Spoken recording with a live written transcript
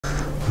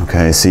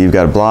Okay, so you've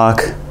got a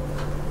block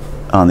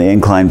on the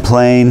inclined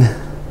plane.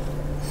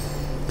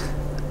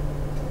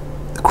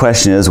 The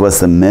question is, what's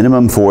the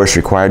minimum force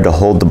required to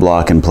hold the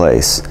block in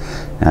place?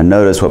 Now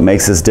notice what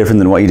makes this different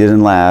than what you did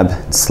in lab,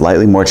 it's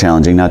slightly more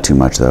challenging, not too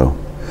much though,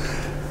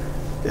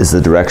 is the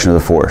direction of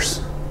the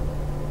force.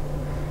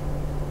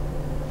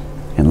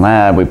 In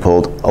lab, we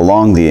pulled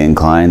along the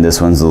incline. This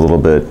one's a little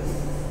bit,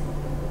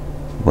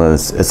 well,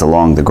 it's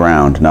along the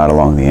ground, not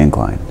along the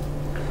incline.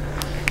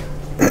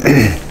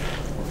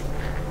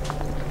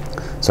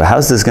 So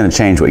how's this going to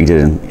change what you did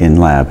in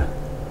lab?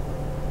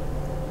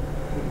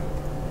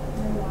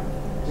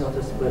 You'll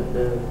just split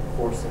the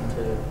force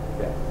into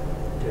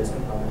its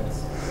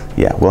components.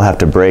 Yeah, we'll have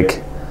to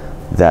break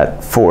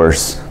that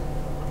force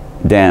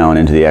down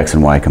into the x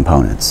and y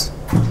components.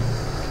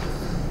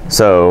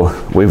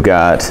 So we've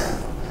got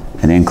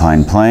an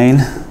inclined plane.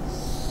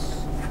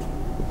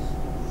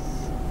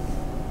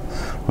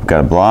 We've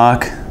got a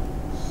block,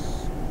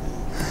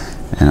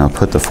 and I'll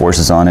put the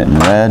forces on it in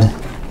red.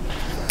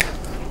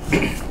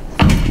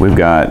 We've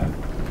got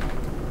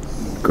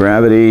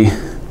gravity,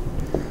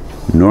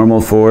 normal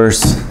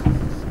force,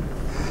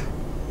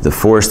 the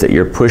force that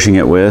you're pushing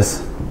it with,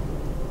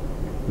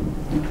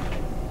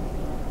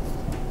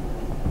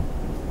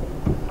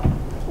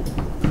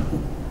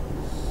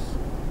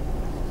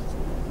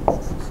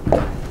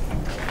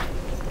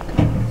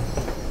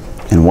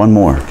 and one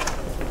more.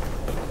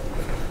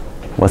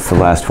 What's the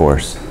last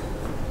force?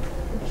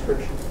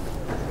 Friction.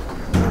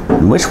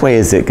 And which way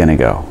is it going to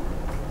go?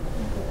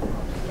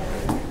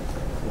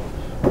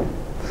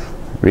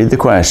 Read the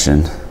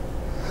question.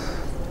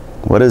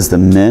 What is the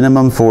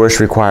minimum force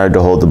required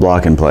to hold the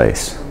block in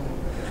place?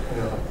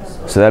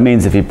 So that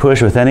means if you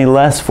push with any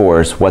less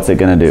force, what's it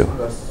going to do?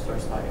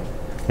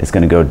 It's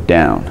going to go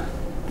down.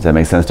 Does that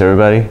make sense to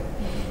everybody?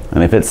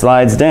 And if it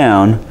slides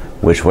down,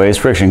 which way is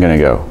friction going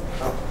to go?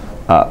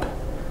 Up.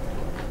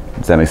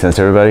 Does that make sense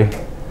to everybody?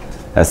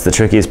 That's the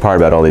trickiest part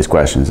about all these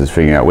questions, is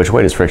figuring out which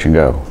way does friction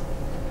go.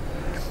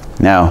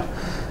 Now,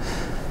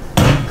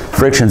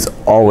 friction's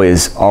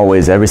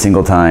always, every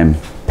single time,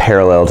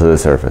 parallel to the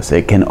surface.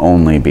 It can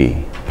only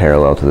be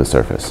parallel to the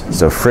surface.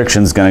 So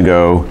friction's going to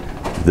go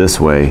this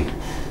way,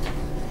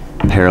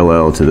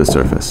 parallel to the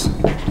surface.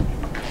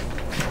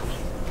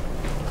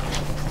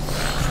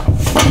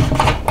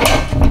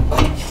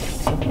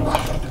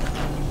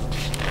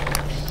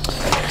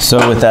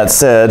 So with that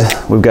said,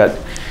 we've got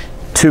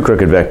two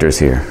crooked vectors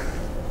here.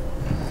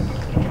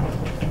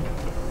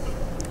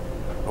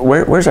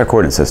 Where's our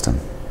coordinate system?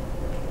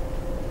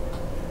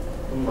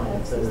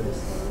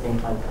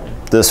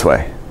 This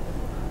way.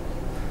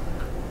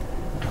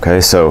 Okay,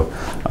 so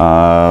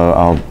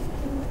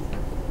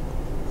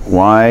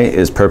y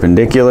is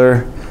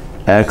perpendicular,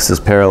 x is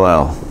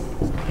parallel.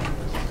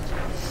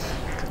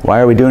 Why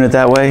are we doing it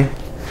that way?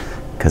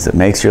 Because it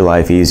makes your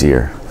life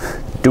easier.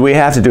 Do we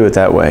have to do it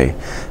that way?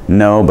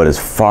 No, but it's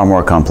far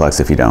more complex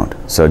if you don't.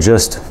 So I'm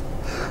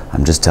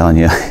just telling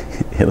you,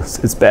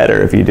 it's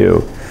better if you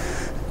do.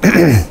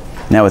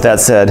 Now with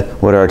that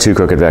said, what are our two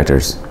crooked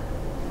vectors?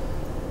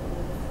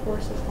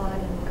 Force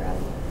applied and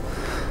gravity.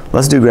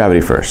 Let's do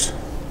gravity first.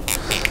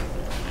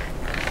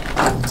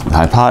 The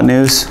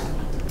hypotenuse,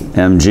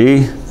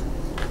 mg.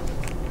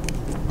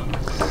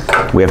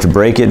 We have to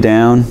break it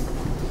down.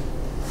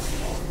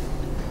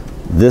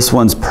 This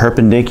one's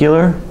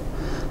perpendicular.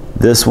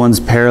 This one's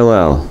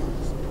parallel.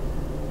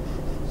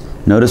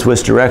 Notice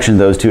which direction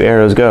those two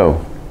arrows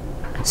go.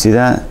 See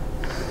that?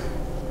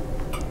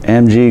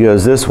 mg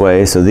goes this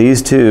way, so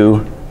these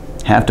two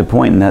have to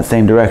point in that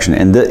same direction.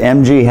 And the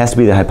mg has to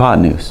be the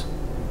hypotenuse.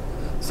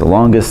 It's the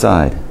longest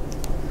side.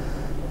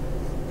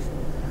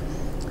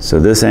 So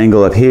this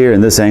angle up here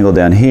and this angle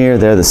down here,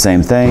 they're the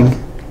same thing.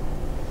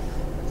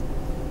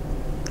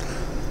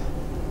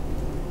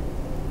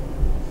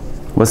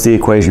 What's the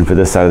equation for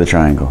this side of the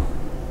triangle?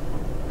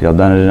 Y'all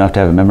done it enough to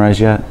have it memorized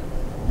yet?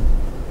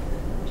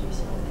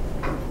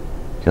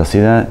 Y'all see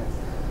that?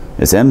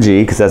 It's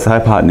mg, because that's the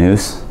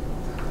hypotenuse.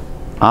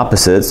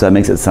 Opposite, so that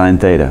makes it sine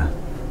theta.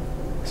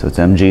 So it's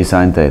mg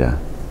sine theta.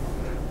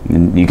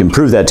 And you can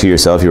prove that to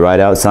yourself. You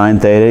write out sine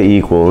theta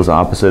equals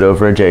opposite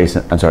over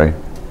adjacent. I'm sorry,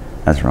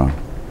 that's wrong.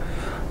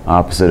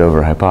 Opposite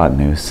over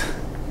hypotenuse.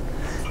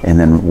 And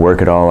then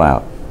work it all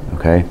out,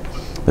 okay?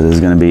 But this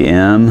is going to be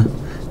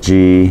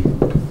mg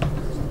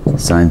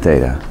sine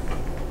theta.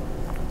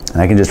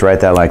 And I can just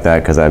write that like that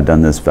because I've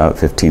done this about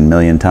 15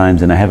 million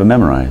times and I have it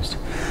memorized.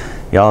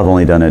 Y'all have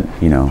only done it,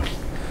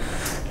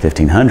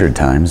 1,500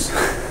 times.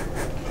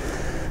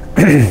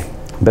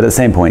 But at the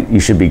same point, you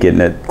should be getting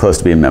it close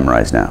to being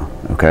memorized now,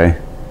 okay?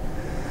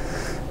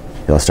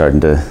 Y'all is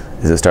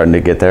it starting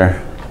to get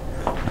there?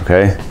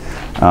 Okay.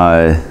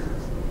 How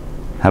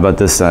about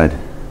this side?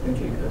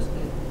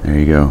 There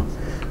you go.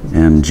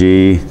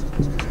 mg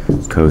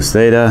cos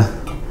theta.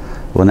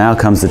 Well, now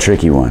comes the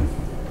tricky one.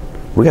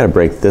 We got to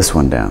break this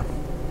one down.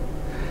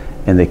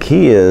 And the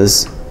key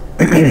is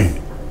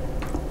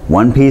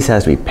one piece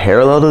has to be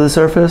parallel to the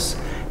surface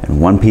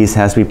and one piece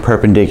has to be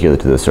perpendicular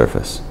to the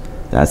surface.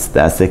 That's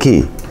the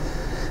key.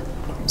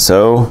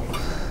 So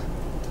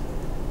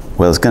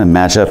Well, it's going to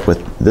match up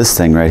with this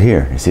thing right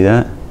here. You see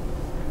that?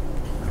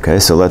 Okay,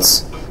 so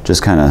let's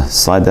just kind of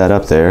slide that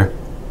up there.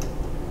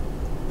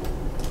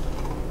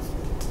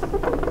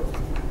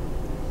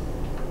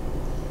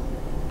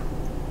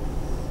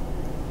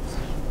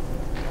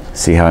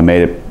 See how I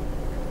made it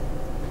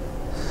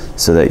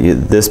so that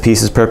this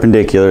piece is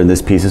perpendicular and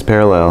this piece is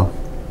parallel.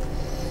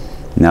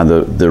 Now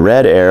the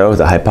red arrow,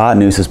 the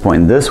hypotenuse, is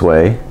pointing this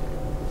way,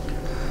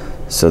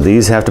 so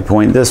these have to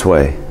point this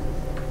way.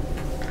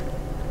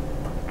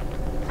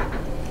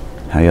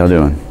 How y'all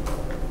doing?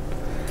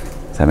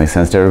 Does that make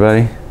sense to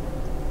everybody?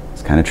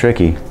 It's kind of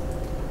tricky.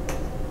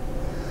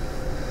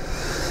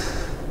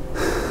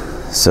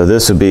 So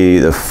this would be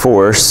the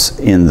force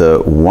in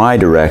the y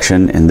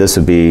direction, and this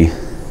would be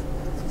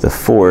the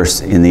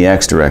force in the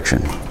x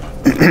direction.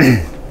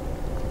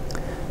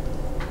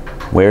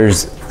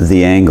 Where's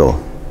the angle?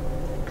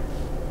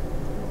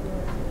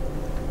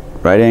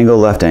 Right angle,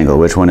 left angle,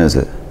 which one is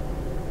it?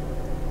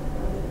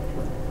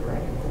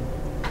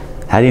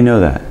 How do you know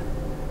that?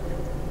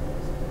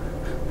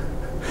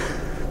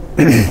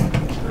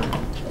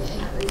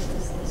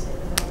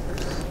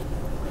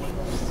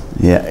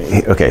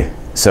 Yeah, okay,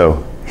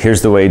 so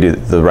here's the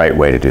right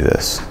way to do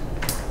this.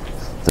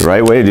 The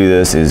right way to do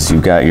this is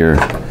you've got your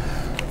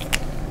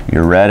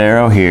red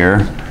arrow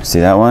here, see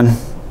that one?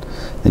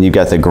 Then you've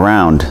got the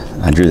ground.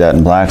 I drew that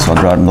in black, so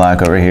I'll draw it in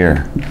black over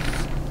here.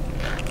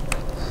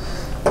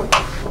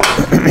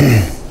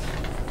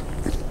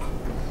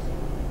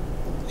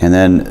 And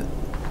then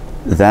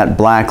that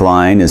black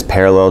line is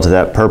parallel to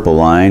that purple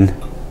line.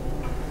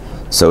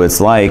 So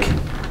it's like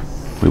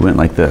we went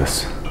like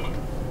this.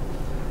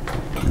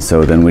 And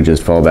so then we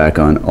just fall back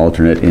on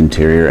alternate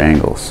interior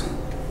angles.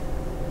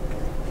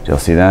 Did y'all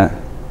see that?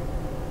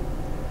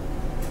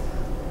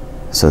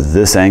 So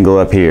this angle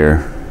up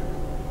here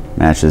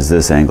matches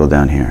this angle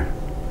down here.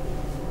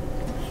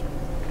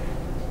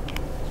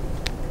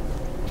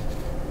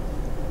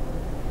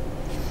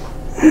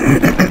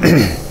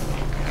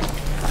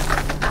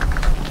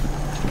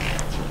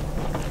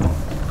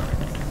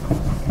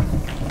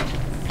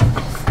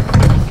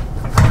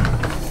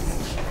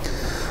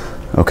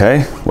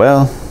 Okay,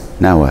 well,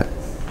 now what?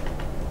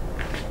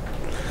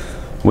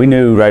 We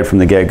knew right from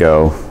the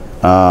get-go,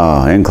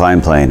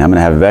 inclined plane. I'm going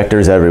to have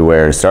vectors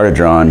everywhere. Started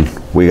drawing.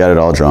 We got it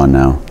all drawn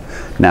now.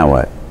 Now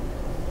what?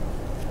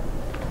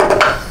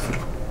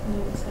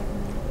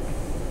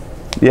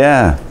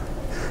 Yeah,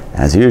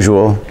 as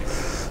usual,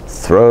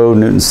 throw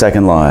Newton's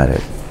second law at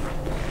it.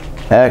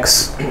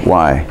 X,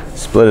 Y,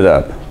 split it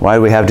up. Why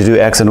do we have to do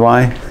X and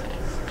Y?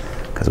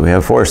 Because we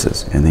have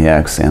forces in the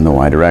X and the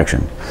Y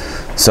direction.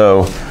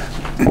 So,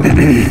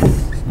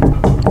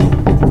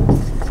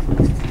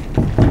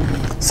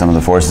 sum of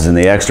the forces in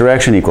the X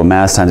direction equal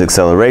mass times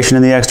acceleration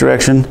in the X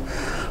direction.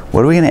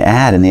 What are we going to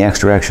add in the X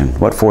direction?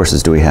 What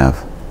forces do we have?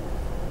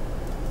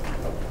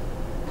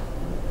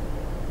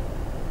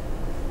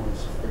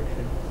 Force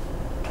friction.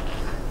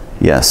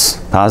 Yes.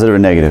 Positive or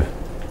negative?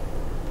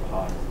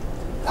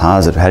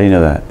 Positive. How do you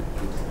know that?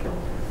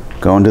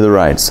 Going to the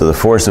right. So the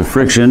force of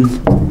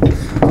friction,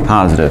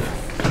 positive.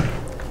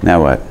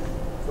 Now what?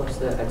 Plus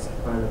the x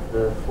component of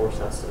the force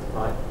has to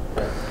apply.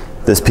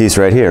 This piece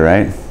right here,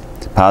 right?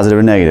 Positive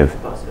or negative?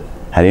 Positive.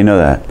 How do you know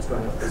that? It's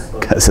going up this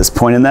slope. Because it's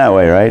pointing that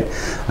way, right?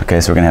 Okay,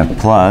 so we're going to have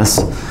plus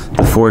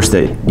the force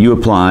that you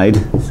applied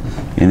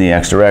in the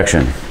X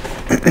direction.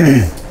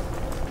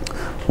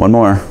 One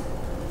more.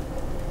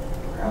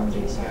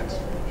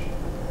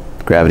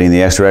 Gravity in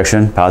the X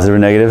direction, positive or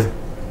negative?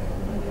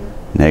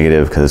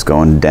 Negative, because it's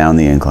going down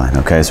the incline.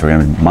 Okay, so we're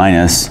going to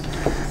minus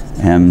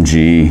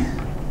mg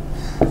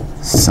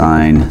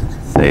sine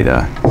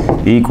theta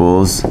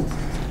equals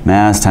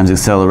mass times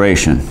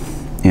acceleration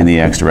in the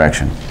X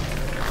direction.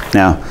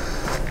 Now,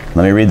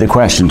 let me read the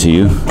question to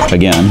you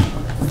again.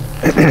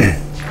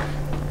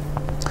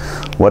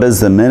 What is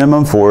the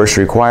minimum force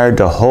required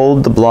to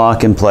hold the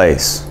block in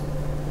place?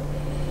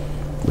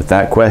 With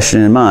that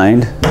question in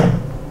mind,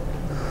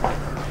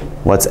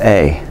 what's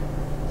A?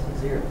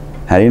 Zero.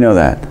 How do you know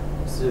that?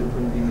 So it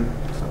wouldn't be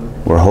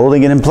something. We're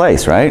holding it in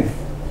place, right?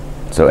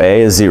 So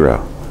A is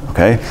 0.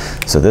 Okay?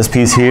 So this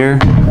piece here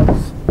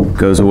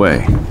goes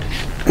away.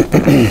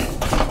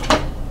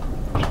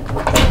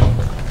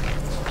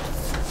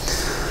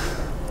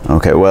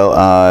 Okay, well,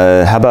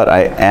 how about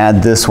I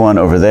add this one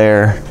over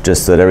there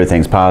just so that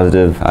everything's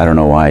positive. I don't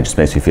know why, it just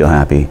makes me feel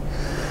happy.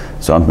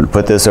 So I'm going to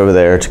put this over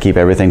there to keep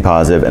everything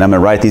positive, and I'm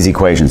going to write these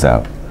equations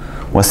out.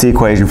 What's the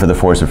equation for the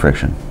force of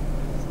friction?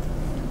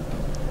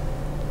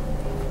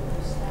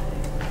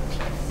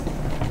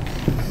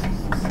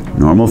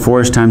 Normal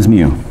force times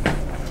mu.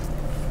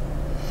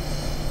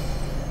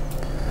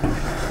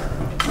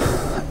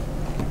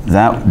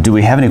 Do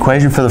we have an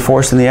equation for the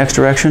force in the X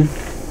direction?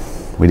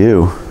 We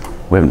do.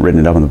 We haven't written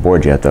it up on the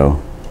board yet,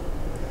 though.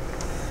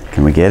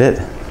 Can we get it?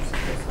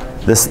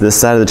 This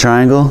side of the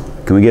triangle?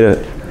 Can we get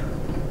a...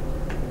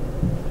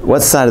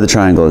 What side of the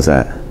triangle is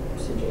that?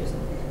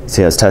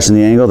 See how it's touching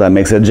the angle? That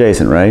makes it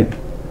adjacent, right?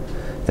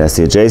 That's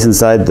the adjacent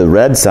side. The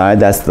red side,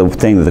 that's the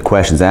thing that the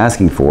question's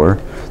asking for.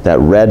 that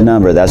red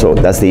number, that's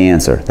the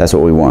answer. That's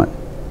what we want.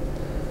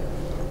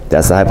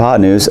 That's the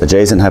hypotenuse.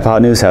 Adjacent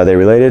hypotenuse, how are they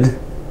related?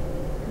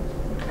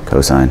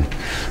 Cosine.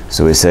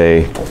 So we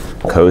say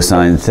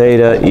cosine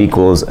theta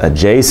equals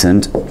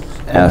adjacent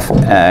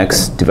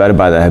fx divided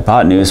by the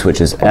hypotenuse,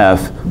 which is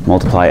f,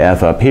 multiply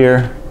f up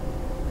here.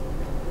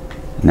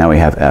 Now we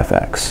have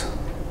fx.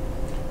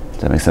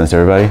 Does that make sense to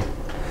everybody?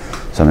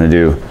 So I'm going to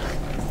do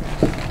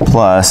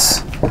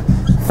plus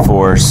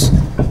force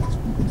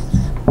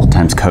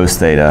times cos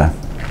theta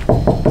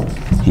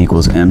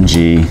equals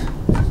mg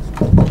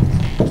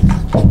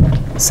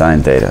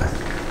sine theta.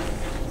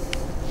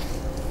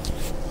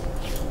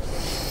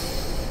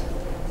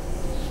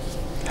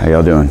 How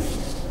y'all doing?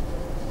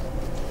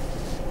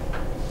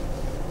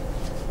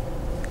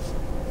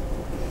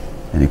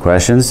 Any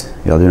questions?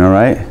 Y'all doing all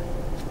right?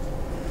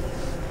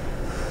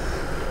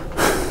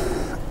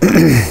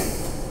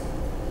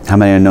 How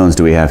many unknowns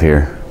do we have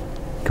here?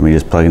 Can we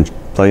just plug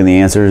in the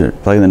answers,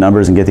 plug in the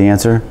numbers and get the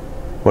answer?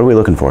 What are we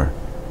looking for?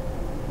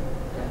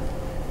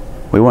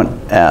 We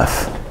want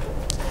F.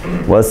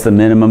 What's the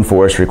minimum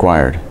force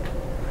required?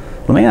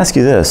 Let me ask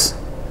you this.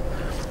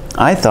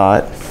 I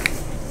thought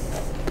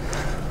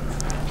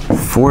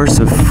force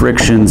of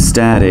friction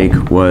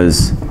static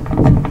was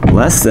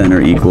less than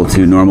or equal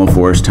to normal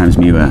force times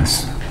mu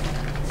s.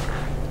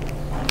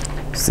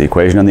 It's the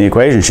equation on the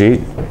equation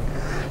sheet.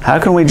 How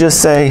can we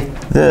just say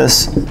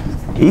this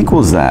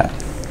equals that?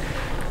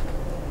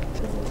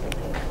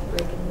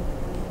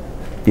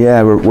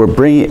 Yeah, we're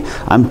bringing,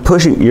 I'm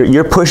pushing,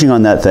 you're pushing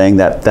on that thing,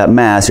 that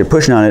mass, you're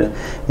pushing on it,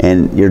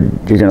 and you're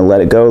going to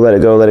let it go, let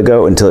it go, let it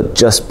go until it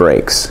just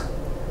breaks.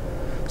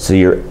 So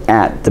you're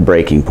at the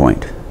breaking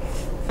point.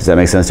 Does that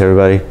make sense to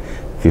everybody?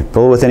 If you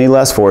pull with any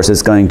less force,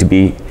 it's going to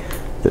be,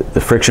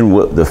 the friction,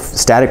 the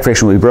static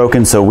friction will be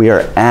broken, so we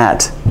are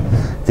at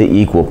the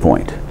equal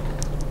point.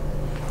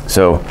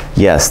 So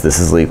yes, this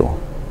is legal.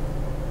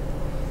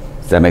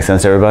 Does that make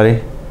sense to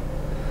everybody?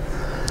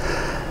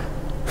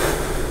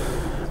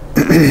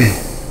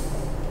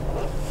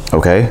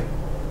 Okay,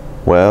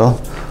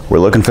 well, we're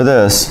looking for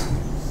this.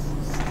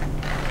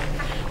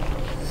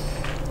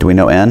 Do we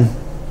know n?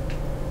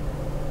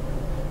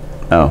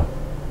 Oh,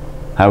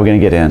 how are we going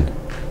to get n?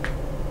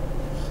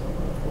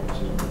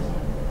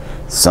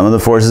 Some of the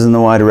forces in the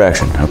y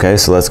direction. Okay,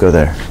 so let's go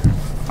there.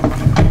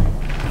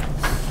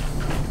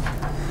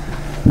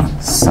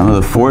 Sum of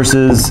the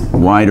forces,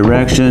 y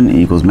direction,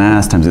 equals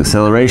mass times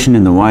acceleration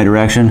in the y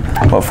direction.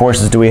 What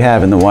forces do we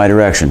have in the y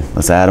direction?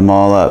 Let's add them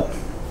all up.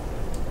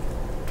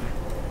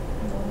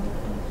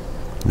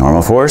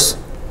 Normal force,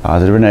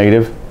 positive or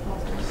negative?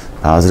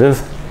 Positive.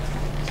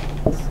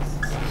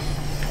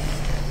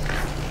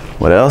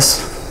 What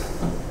else?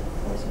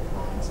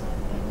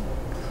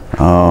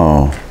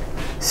 Oh,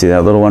 see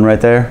that little one right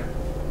there?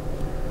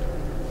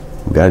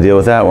 We've got to deal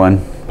with that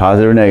one.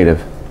 Positive or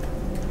negative?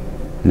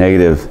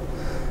 Negative.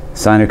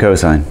 Sine or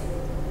cosine?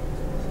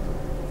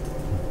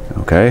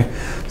 Okay,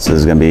 so this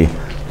is going to be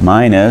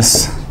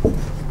minus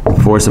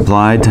force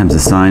applied times the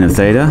sine of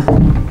theta.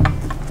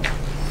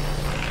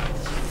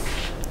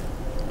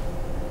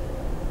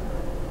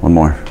 One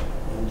more.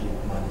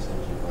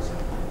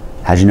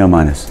 How'd you know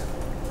minus?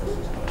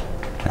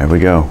 There we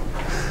go.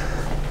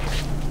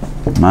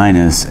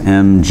 Minus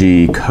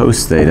mg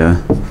cos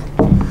theta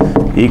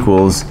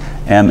equals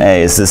ma.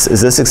 Is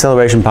this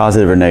acceleration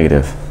positive or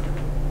negative?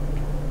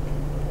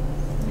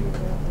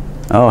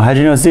 Oh, how'd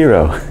you know it's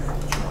zero?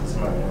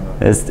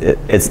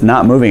 It's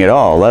not moving at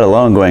all, let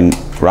alone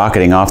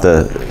rocketing off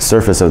the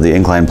surface of the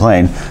inclined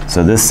plane.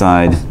 So this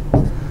side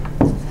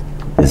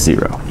is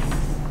 0.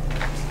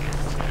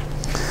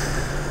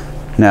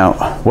 Now,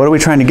 what are we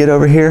trying to get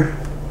over here?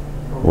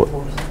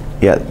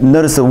 Yeah,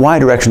 notice the y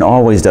direction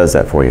always does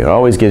that for you. It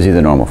always gives you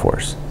the normal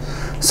force.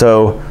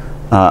 So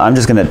I'm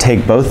just going to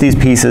take both these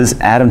pieces,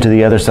 add them to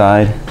the other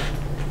side.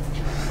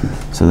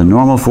 So the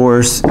normal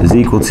force is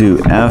equal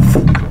to F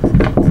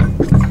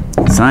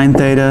sine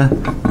theta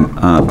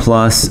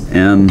plus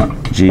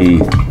mg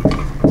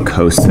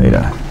cos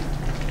theta.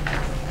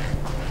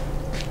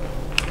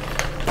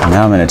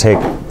 Now I'm going to take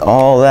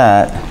all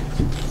that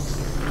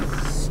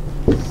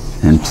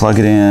and plug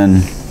it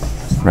in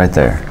right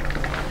there.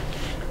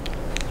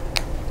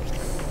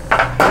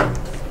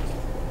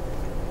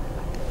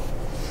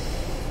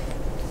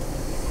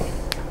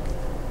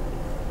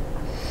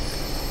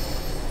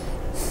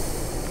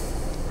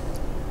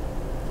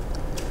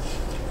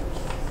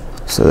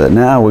 So that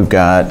now we've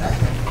got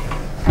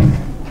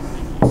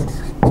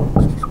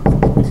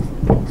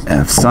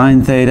F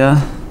sine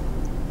theta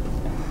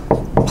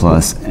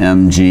plus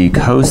mg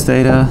cos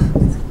theta,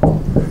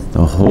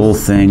 the whole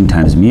thing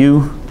times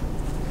mu,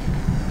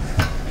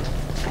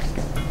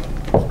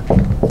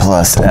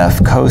 plus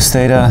F cos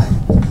theta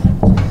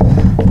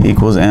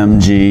equals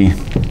mg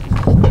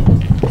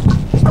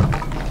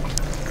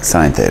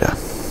sine theta.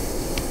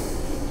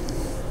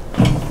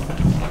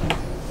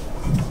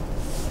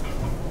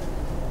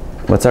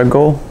 What's our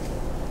goal?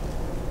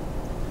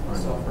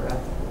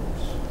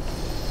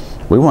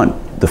 We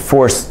want the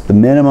force, the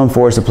minimum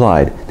force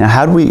applied. Now,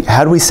 how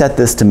do we set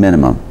this to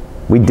minimum?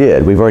 We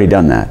did. We've already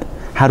done that.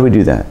 How do we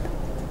do that?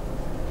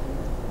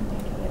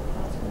 Making it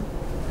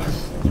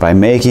positive. By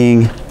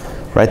making,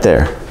 right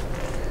there.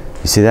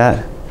 You see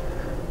that?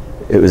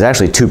 It was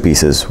actually two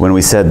pieces. When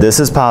we said this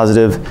is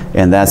positive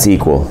and that's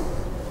equal.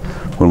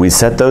 When we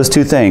set those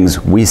two things,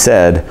 we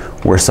said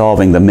we're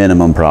solving the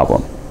minimum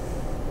problem.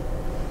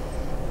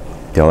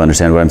 Do y'all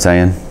understand what I'm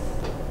saying?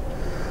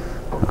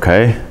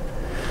 Okay.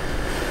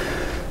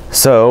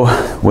 So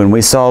when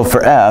we solve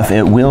for f,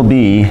 it will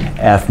be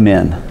f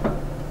min.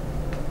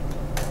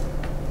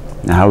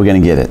 Now how are we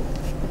going to get it?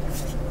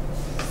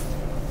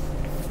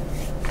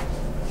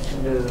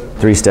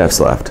 3 steps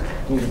left.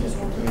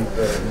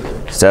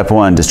 Step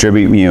 1,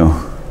 distribute mu.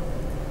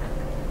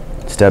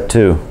 Step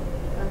 2,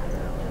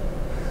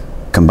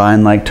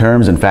 combine like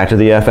terms and factor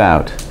the f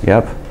out.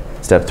 Yep.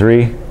 Step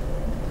 3,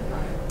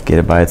 get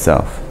it by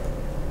itself.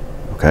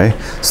 Okay,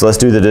 so let's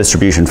do the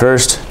distribution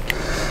first.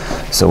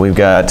 So we've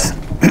got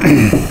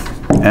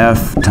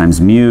f times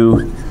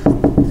mu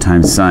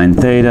times sine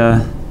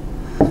theta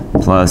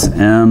plus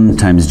m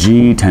times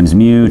g times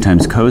mu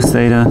times cos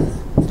theta.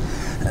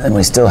 And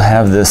we still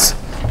have this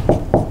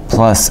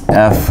plus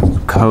f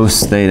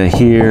cos theta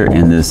here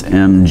and this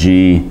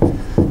mg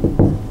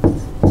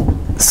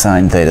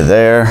sine theta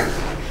there.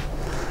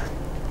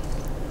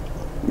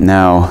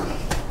 Now,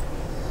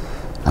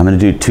 I'm going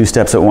to do 2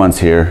 steps at once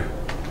here.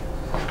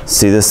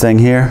 See this thing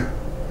here?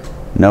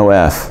 No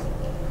f.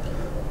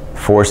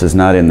 Force is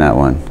not in that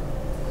one.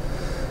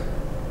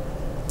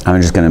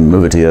 I'm just going to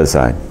move it to the other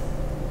side.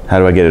 How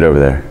do I get it over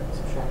there?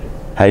 Subtract it.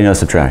 How do you know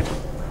subtract?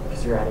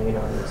 Because you're adding it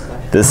on this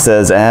side. This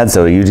says add,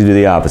 so you do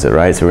the opposite,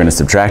 right? So we're going to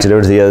subtract it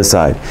over to the other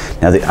side.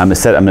 Now I'm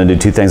going to do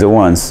 2 things at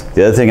once.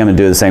 The other thing I'm going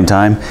to do at the same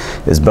time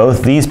is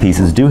both these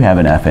pieces do have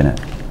an f in it.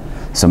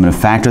 So I'm going to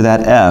factor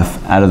that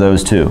f out of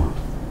those 2.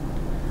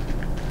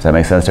 Does that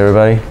make sense to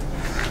everybody?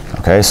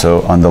 Okay,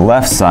 so on the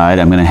left side,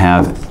 I'm going to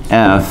have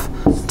f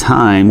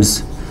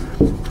times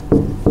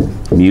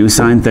mu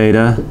sine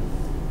theta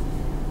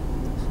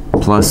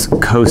plus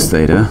cos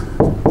theta.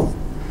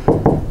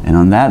 And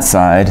on that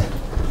side,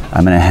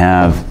 I'm going to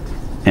have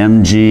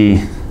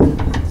mg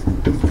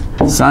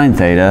sine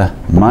theta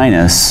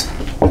minus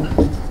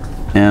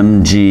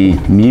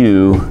mg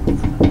mu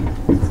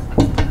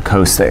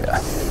cos theta.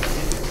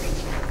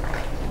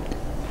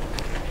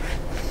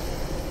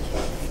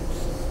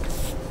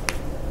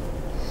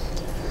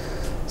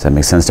 Does that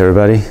make sense to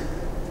everybody?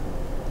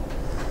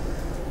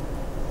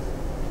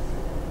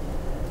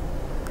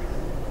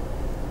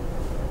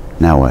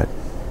 Now what?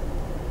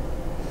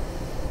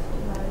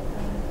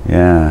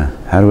 Yeah,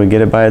 how do we get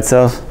it by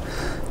itself?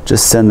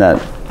 Just send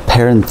that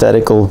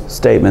parenthetical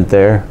statement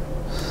there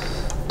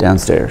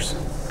downstairs.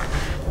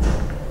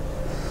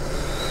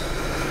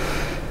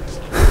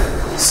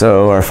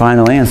 So our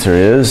final answer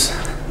is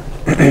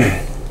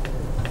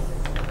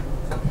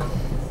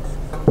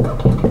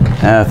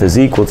f is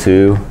equal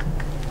to,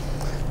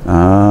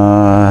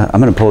 I'm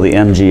going to pull the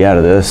mg out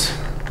of this.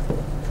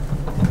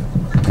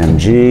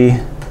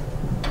 Mg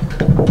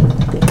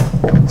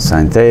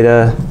sine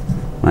theta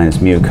minus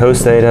mu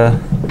cos theta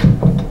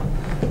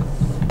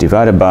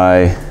divided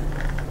by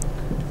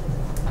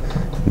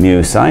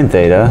mu sine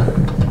theta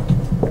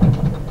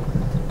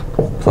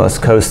plus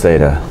cos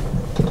theta.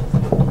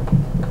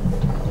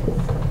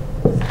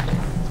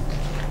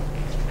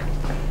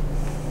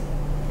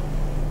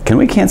 Can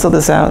we cancel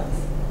this out?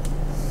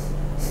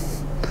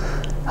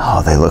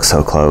 Oh, they look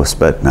so close,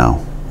 but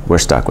no, we're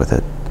stuck with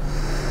it.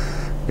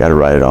 Got to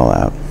write it all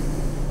out.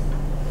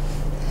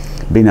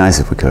 Be nice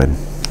if we could.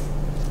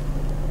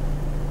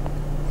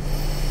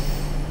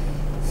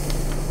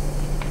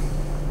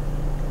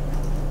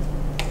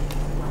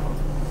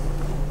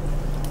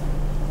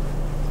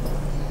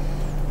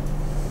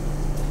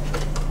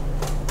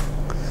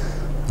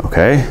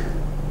 Okay,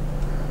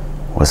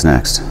 what's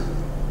next?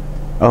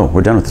 Oh,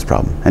 we're done with this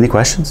problem. Any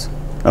questions?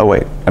 Oh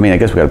wait, I mean, I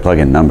guess we got to plug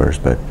in numbers,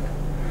 but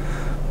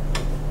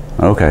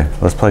okay,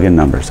 let's plug in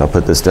numbers. I'll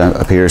put this down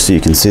up here so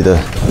you can see the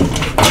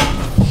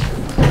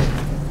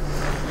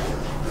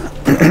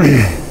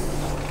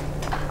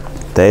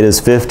theta is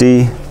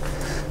 50,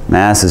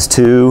 mass is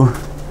 2,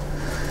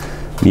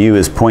 mu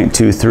is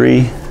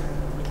 0.23.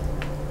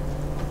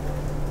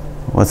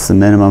 What's the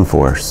minimum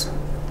force?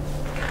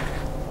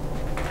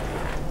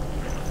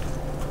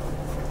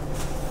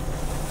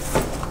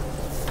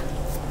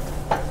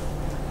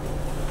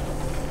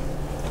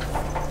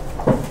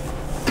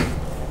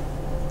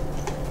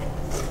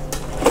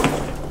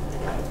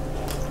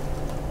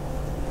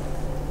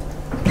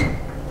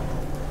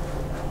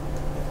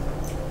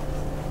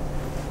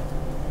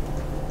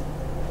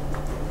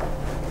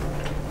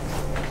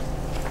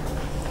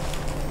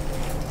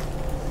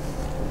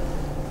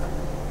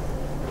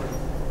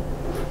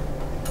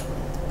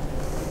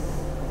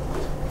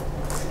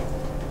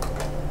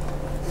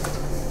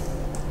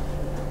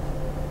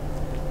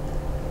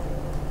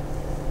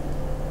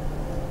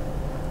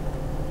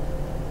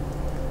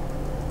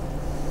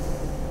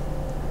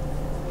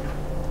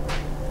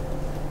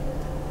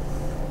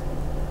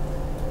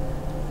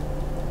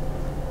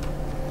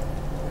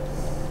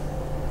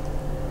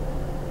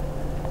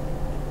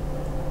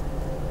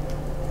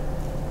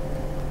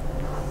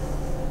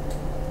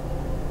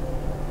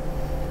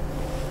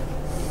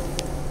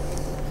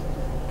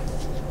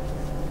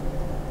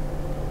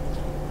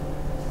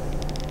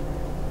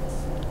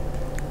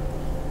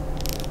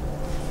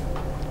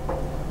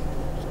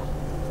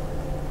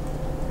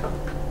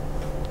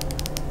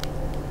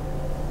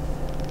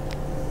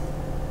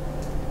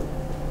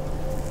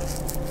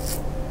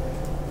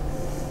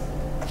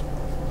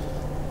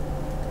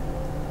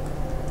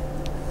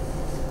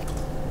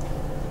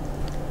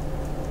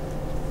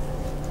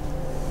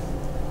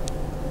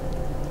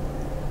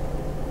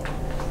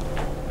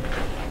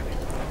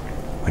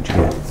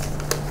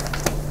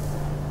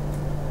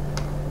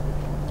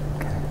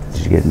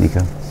 you get, Nico?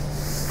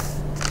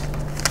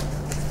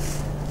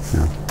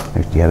 No.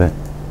 Do you have it?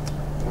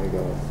 I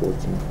got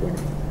 14.8.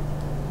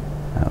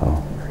 Uh-oh.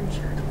 I'm pretty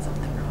sure I did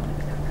something wrong.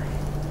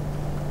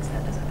 So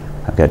that doesn't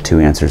count. I've got 2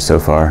 answers so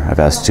far. I've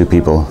asked 2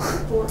 people.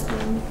 14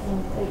 and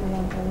take your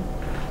one time.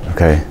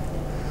 Okay.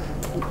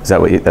 Is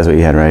that what that's what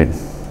you had, right?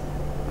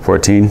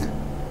 14?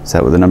 Is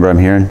that what the number I'm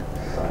hearing?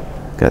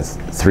 Got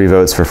 3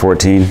 votes for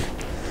 14.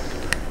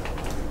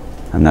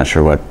 I'm not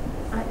sure what.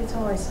 It's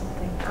always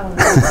something. I don't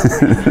know.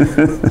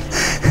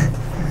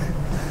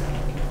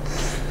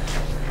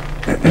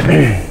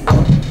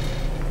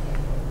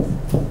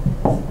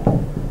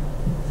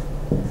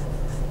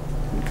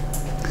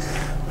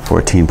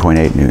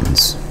 14.8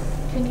 newtons.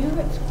 Can you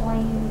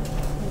explain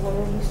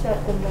where you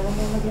set the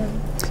minimum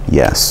again?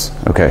 Yes.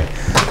 Okay.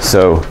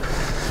 So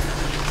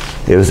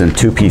it was in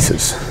 2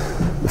 pieces.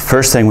 The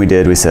first thing we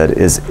did, we said,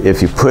 is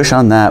if you push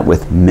on that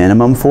with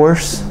minimum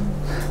force,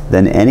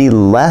 then any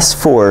less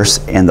force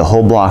and the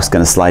whole block's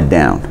going to slide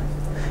down.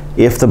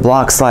 If the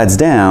block slides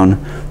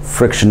down,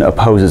 friction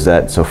opposes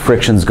that, so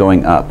friction's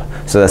going up.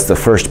 So that's the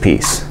first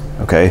piece.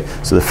 Okay.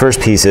 So the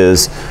first piece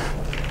is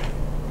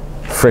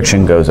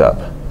friction goes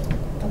up.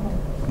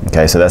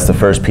 Okay, so that's the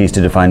first piece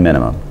to define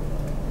minimum.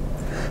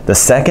 The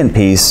second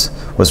piece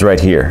was right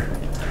here.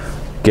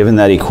 Given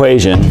that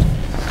equation,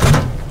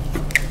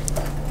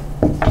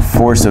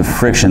 force of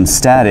friction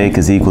static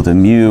is equal to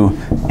mu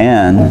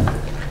n,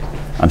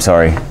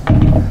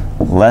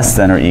 less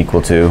than or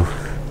equal to,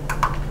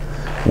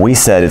 we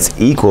said it's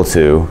equal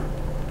to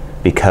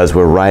because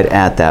we're right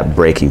at that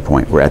breaking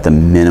point. We're at the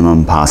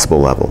minimum possible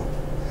level.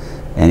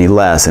 Any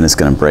less and it's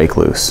going to break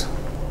loose.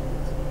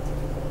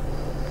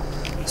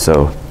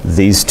 So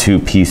these 2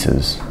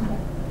 pieces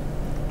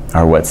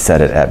are what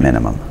set it at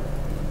minimum.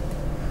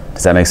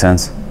 Does that make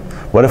sense?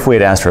 What if we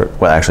had asked for,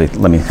 well actually,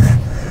 let me,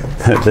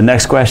 the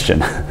next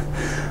question.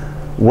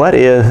 What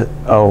is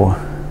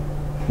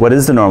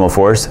the normal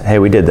force? Hey,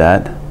 we did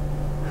that.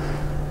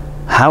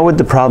 How would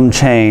the problem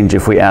change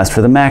if we asked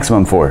for the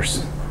maximum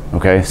force?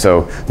 Okay,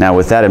 so now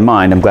with that in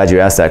mind, I'm glad you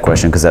asked that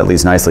question because that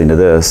leads nicely into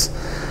this.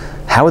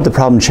 How would the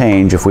problem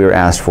change if we were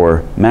asked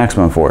for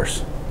maximum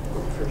force?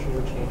 Friction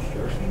would change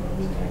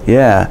direction.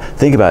 Yeah,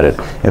 think about it.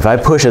 If I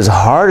push as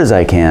hard as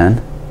I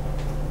can,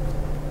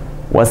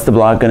 what's the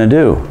block going to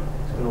do?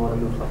 It's going to want to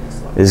move up and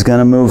slide. It's going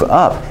to move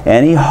up.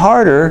 Any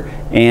harder,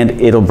 and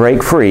it'll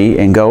break free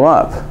and go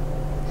up.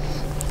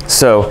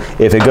 So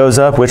if it goes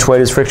up, which way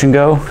does friction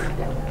go?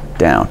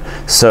 Down.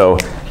 So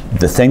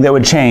the thing that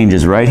would change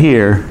is right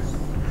here.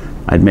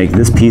 I'd make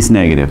this piece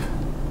negative.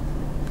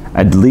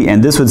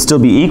 And this would still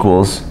be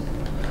equals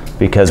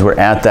because we're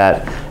at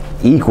that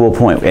equal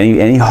point.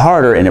 Any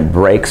harder and it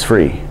breaks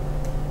free.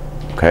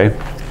 Okay?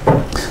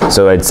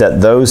 So I'd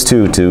set those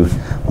 2 to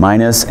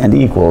minus and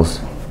equals,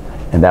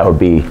 and that would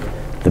be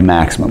the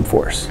maximum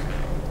force.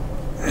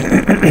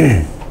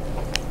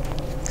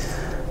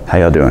 How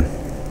y'all doing?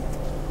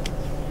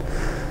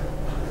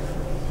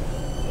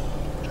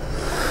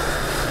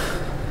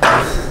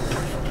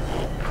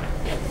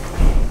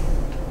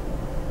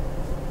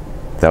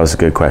 That was a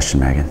good question,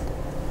 Megan.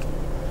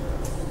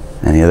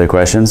 Any other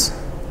questions?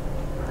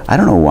 I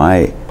don't know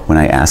why when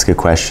I ask a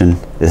question,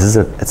 it's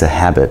a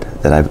habit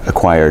that I've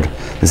acquired.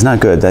 It's not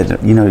good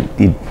that,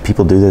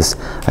 people do this.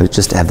 I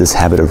just have this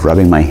habit of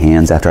rubbing my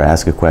hands after I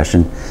ask a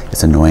question.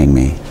 It's annoying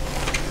me.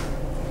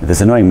 If it's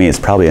annoying me, it's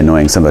probably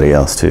annoying somebody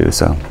else too,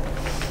 so.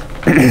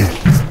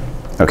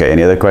 Okay,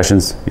 any other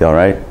questions? You all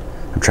right?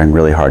 I'm trying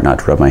really hard not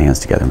to rub my hands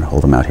together and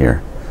hold them out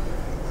here.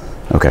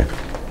 Okay.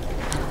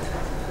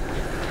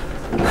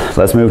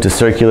 Let's move to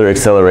circular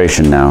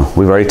acceleration now.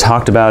 We've already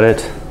talked about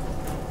it.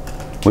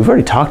 We've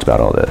already talked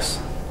about all this.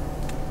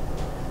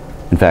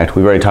 In fact,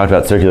 we've already talked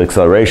about circular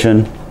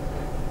acceleration.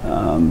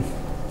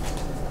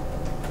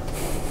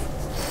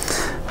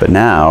 But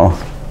now,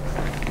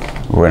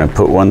 we're going to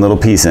put one little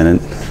piece in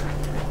it,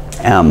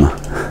 m.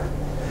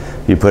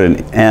 You put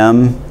an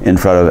m in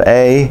front of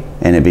a,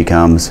 and it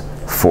becomes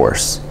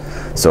force.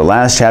 So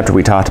last chapter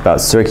we talked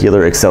about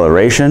circular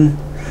acceleration.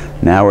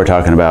 Now we're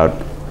talking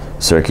about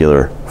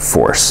circular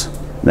force.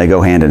 They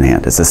go hand in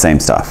hand. It's the same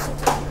stuff.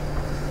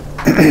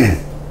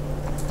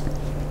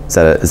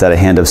 Is that a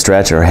hand of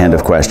stretch or a hand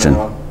of question?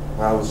 No,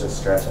 I was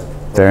just stretching.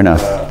 Fair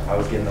enough. I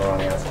was getting the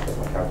wrong answer because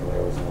my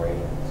calculator was in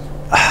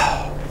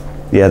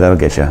radians. Yeah, that'll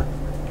get you.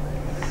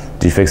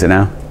 Did you fix it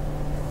now?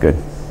 Good.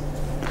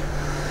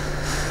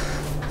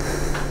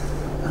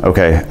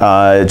 Okay,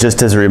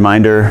 just as a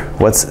reminder,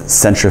 what's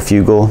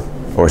centrifugal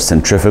or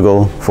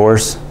centrifugal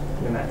force?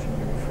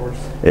 Imaginary force.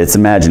 It's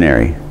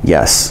imaginary,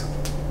 yes.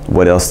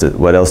 What else do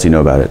you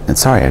know about it? And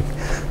sorry,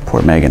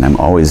 poor Megan, I'm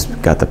always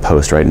got the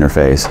post right in her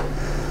face.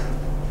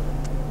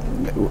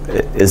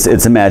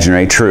 It's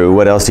imaginary, true.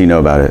 What else do you know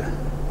about it?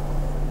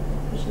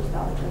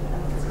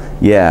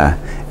 Yeah,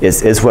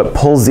 it's what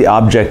pulls the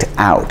object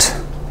out.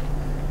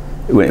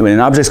 When an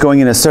object's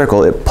going in a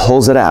circle, it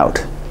pulls it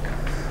out.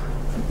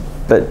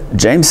 But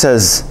James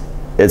says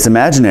it's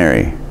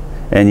imaginary.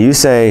 And you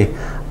say,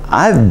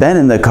 I've been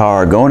in the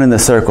car going in the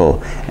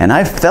circle, and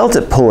I felt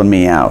it pulling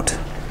me out.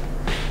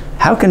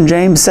 How can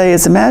James say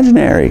it's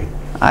imaginary?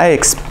 I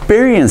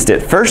experienced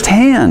it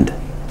firsthand.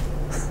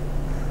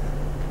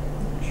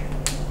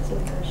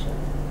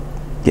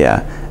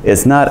 Yeah,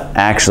 it's not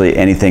actually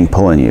anything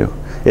pulling you.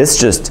 It's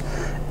just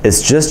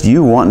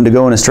you wanting to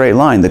go in a straight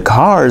line. The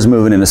car is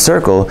moving in a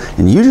circle,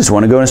 and you just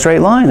want to go in a straight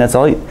line. That's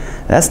all.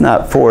 That's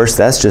not force.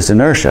 That's just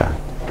inertia.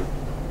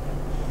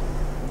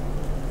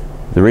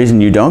 The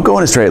reason you don't go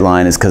in a straight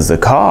line is because the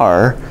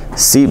car,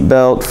 seat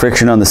belt,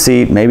 friction on the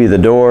seat, maybe the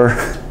door,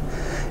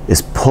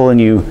 is pulling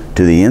you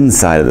to the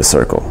inside of the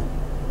circle.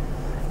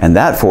 And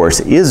that force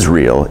is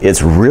real.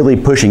 It's really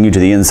pushing you to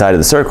the inside of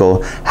the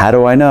circle. How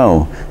do I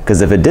know?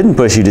 Because if it didn't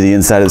push you to the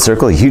inside of the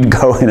circle, you'd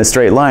go in a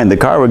straight line. The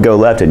car would go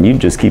left and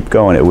you'd just keep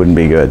going. It wouldn't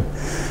be good.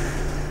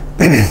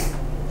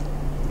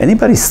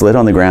 Anybody slid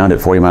on the ground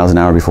at 40 miles an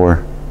hour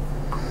before?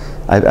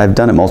 I've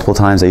done it multiple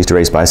times. I used to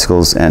race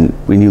bicycles, and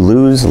when you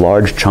lose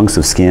large chunks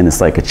of skin,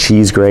 it's like a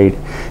cheese grate.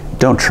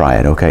 Don't try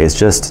it, okay? It's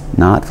just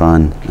not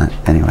fun.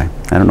 Anyway,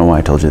 I don't know why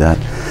I told you that.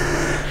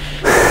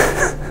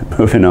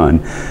 Moving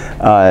on.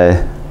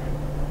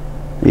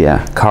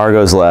 Yeah, car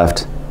goes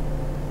left.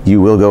 You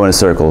will go in a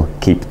circle.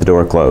 Keep the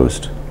door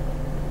closed.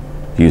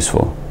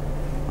 Useful.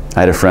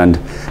 I had a friend,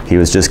 he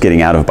was just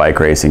getting out of bike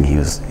racing.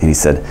 And he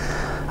said,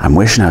 I'm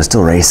wishing I was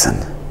still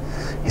racing.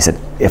 He said,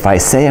 if I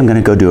say I'm going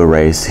to go do a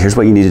race, here's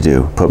what you need to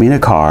do. Put me in a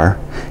car,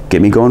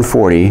 get me going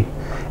 40,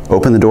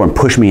 open the door and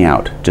push me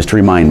out, just to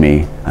remind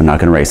me I'm not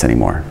going to race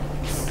anymore.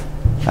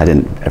 I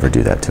didn't ever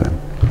do that to him.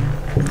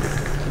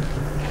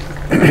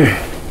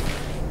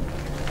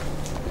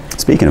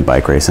 Speaking of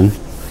bike racing,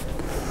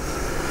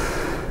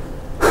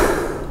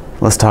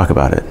 let's talk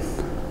about it.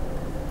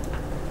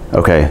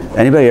 Okay,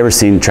 anybody ever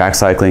seen track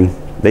cycling?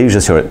 They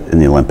usually show it in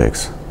the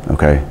Olympics,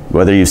 okay?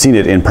 Whether you've seen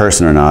it in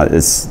person or not,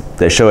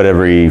 they show it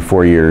every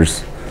 4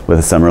 years with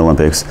the Summer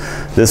Olympics.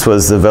 This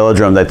was the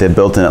velodrome that they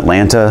built in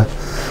Atlanta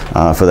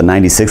for the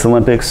 '96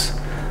 Olympics.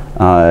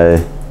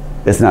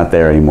 It's not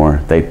there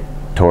anymore. They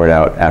tore it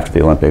out after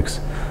the Olympics.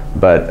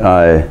 But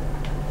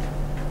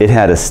it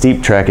had a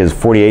steep trek, is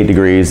 48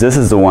 degrees. This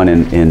is the one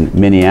in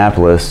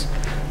Minneapolis.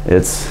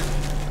 It's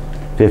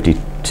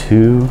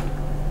 52.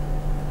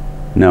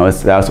 No,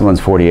 that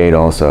one's 48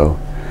 also.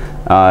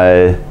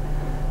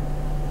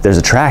 There's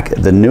a track,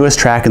 the newest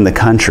track in the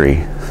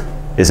country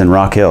is in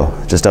Rock Hill,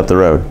 just up the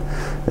road.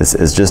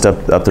 It's just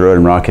up the road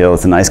in Rock Hill.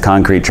 It's a nice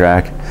concrete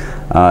track.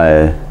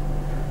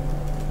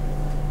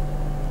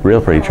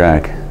 Real pretty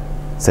track.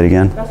 Say it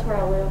again? That's where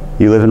I live.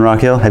 You live in Rock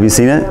Hill? Have you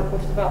seen it?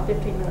 Which is about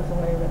 15 minutes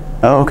away.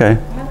 But Oh, okay. I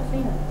haven't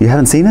seen it. You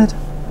haven't seen it?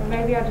 Or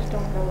maybe I just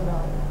don't know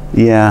about it.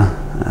 Yeah,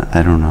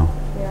 I don't know.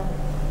 Yeah.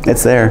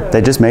 It's there.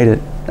 They just made it.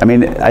 I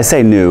mean, I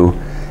say new.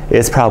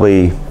 It's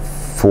probably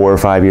 4 or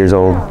 5 years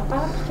old. Yeah, I'll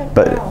have to check that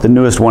But out. the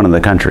newest one in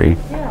the country.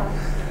 Yeah,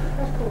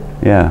 that's cool.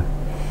 Yeah.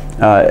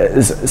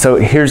 So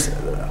here's,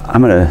 I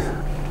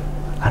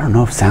don't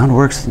know if sound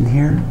works in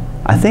here.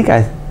 I think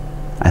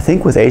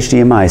with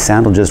HDMI,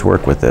 sound will just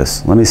work with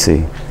this. Let me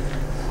see.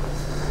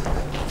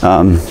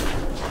 I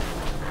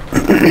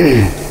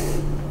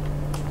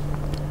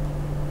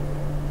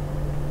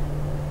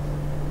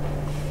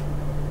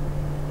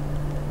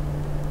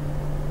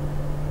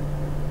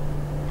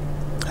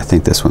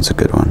think this one's a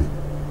good one.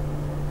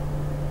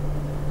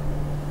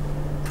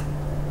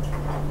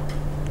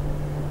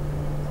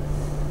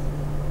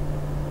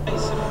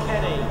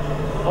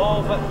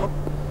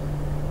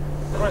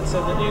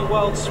 The new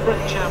world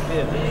sprint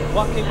champion,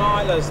 Joaquin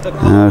Milers.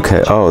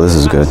 Okay, oh, this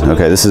is good.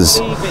 Okay, this is...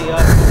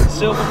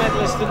 Silver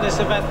medalist in this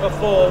event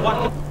before.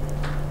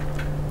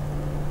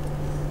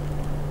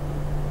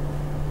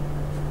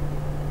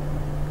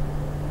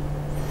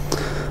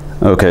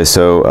 Okay,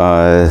 so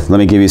let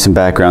me give you some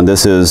background.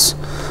 This is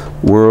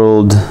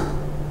World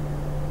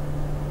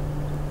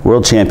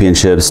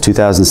Championships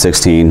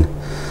 2016.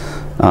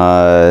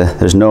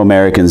 There's no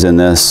Americans in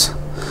this.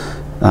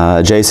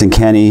 Jason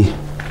Kenny,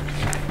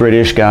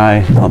 British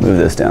guy. I'll move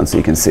this down so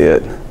you can see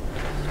it.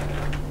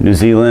 New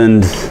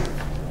Zealand,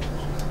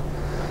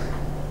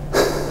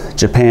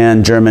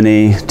 Japan,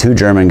 Germany, 2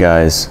 German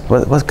guys.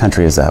 What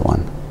country is that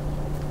one?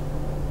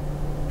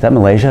 Is that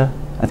Malaysia?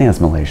 I think that's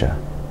Malaysia.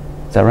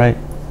 Is that right?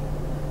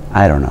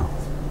 I don't know.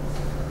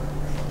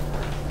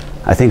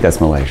 I think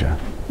that's Malaysia.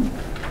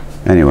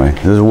 Anyway,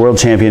 those are World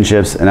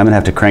Championships, and I'm gonna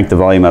have to crank the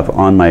volume up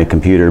on my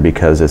computer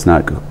because it's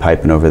not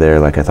piping over there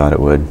like I thought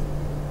it would.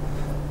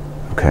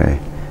 Okay.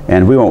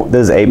 And we won't,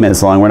 this is 8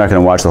 minutes long, we're not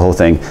gonna watch the whole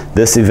thing.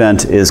 This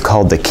event is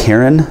called the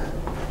Karen.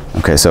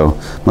 Okay, so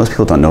most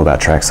people don't know about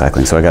track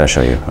cycling, so I gotta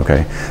show you,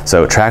 okay?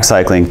 So track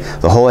cycling,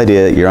 the whole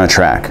idea, you're on a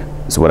track.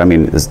 So what I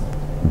mean is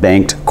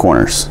banked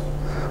corners.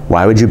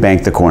 Why would you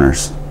bank the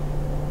corners?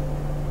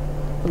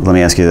 Let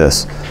me ask you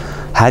this.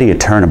 How do you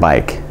turn a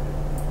bike?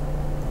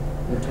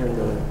 You turn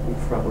the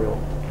front wheel.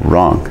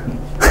 Wrong.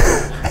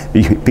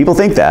 People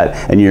think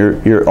that, and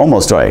you're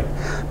almost right.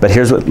 But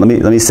here's what, let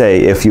me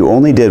say, if you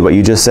only did what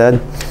you just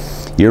said,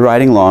 you're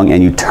riding along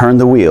and you turn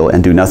the wheel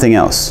and do nothing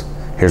else.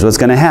 Here's what's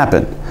gonna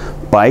happen.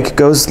 Bike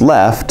goes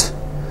left,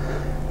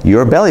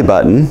 your belly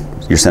button,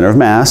 your center of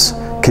mass,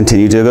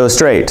 continue to go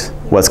straight.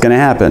 What's gonna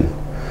happen?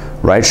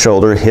 right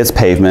shoulder hits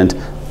pavement,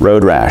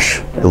 road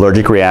rash,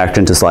 allergic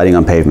reaction to sliding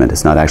on pavement.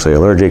 It's not actually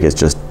allergic, it's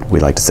just, we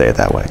like to say it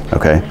that way,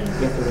 okay?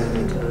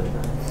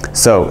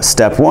 So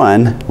step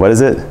one, what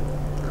is it?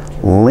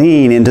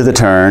 Lean into the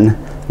turn,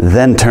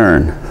 then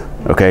turn.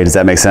 Okay, does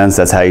that make sense?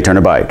 That's how you turn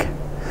a bike.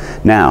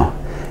 Now,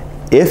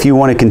 if you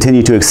want to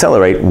continue to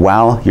accelerate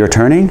while you're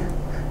turning,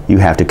 you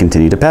have to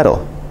continue to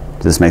pedal.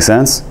 Does this make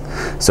sense?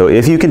 So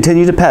if you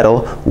continue to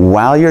pedal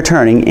while you're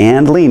turning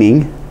and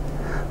leaning,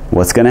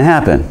 what's going to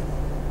happen?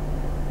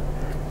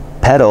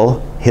 Pedal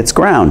hits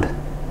ground.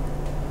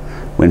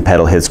 When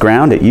pedal hits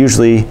ground, it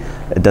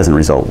doesn't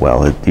result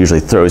well. It usually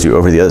throws you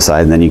over the other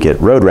side and then you get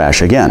road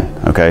rash again,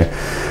 okay?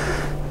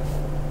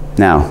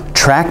 Now,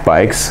 track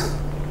bikes,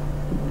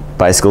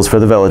 bicycles for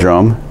the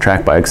velodrome,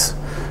 track bikes,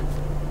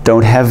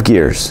 don't have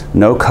gears.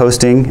 No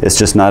coasting, it's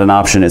just not an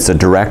option, it's a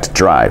direct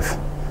drive.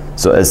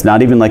 So it's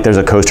not even like there's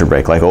a coaster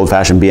brake, like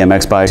old-fashioned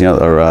BMX bikes,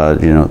 or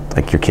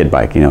like your kid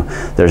bike,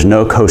 There's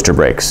no coaster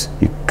brakes.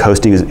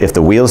 Coasting is, if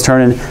the wheel's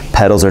turning,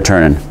 pedals are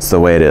turning. It's the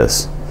way it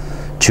is.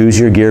 Choose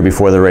your gear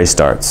before the race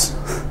starts.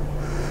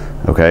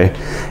 Okay?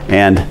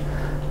 And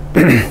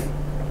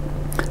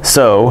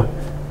so,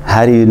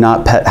 how do you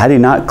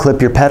not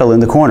clip your pedal in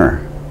the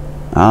corner?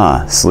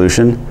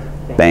 Solution,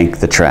 bank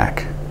the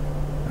track.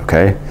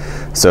 Okay?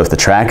 So if the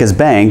track is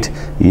banked,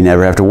 you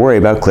never have to worry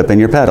about clipping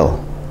your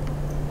pedal.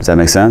 Does that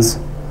make sense?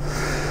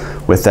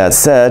 With that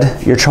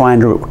said, you're trying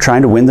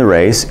to win the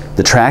race.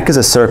 The track is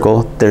a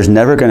circle. There's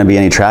never going to be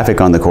any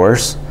traffic on the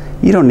course.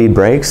 You don't need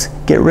brakes.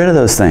 Get rid of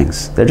those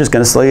things. They're just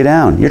going to slow you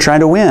down. You're trying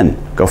to win.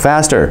 Go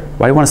faster.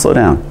 Why do you want to slow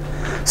down?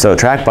 So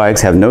track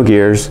bikes have no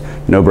gears,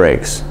 no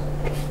brakes.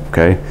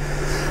 Okay?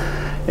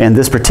 And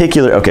this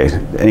particular, okay,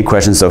 any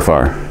questions so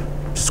far?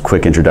 Just a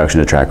quick introduction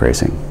to track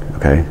racing.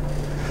 Okay?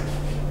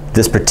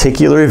 This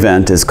particular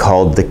event is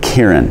called the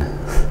Keirin.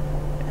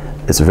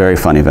 It's a very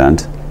fun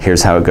event.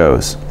 Here's how it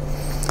goes.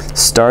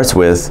 Starts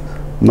with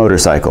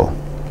motorcycle.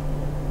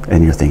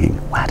 And you're thinking,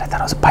 what? I thought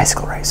it was a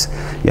bicycle race.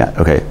 Yeah,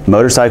 okay.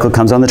 Motorcycle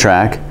comes on the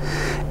track,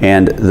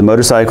 and the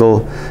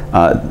motorcycle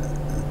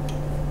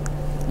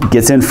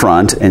gets in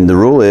front, and the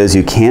rule is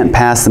you can't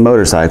pass the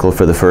motorcycle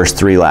for the first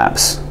 3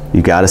 laps.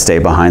 You got to stay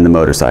behind the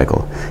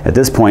motorcycle. At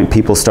this point,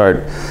 people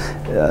start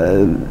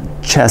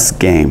chess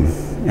game.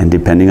 And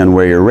depending on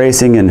where you're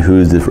racing and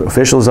who the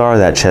officials are,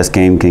 that chess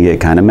game can get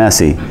kind of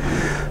messy.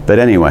 But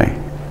anyway,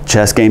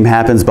 chess game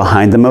happens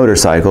behind the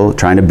motorcycle,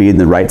 trying to be in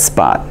the right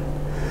spot.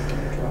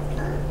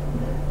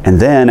 And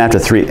then after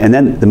 3, and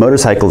then the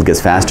motorcycle gets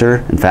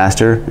faster and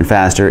faster and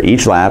faster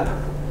each lap,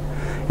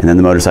 and then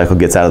the motorcycle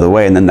gets out of the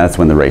way, and then that's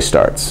when the race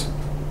starts.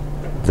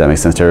 Does that make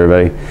sense to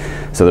everybody?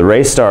 So the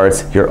race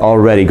starts, you're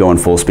already going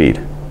full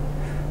speed,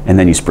 and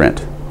then you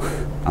sprint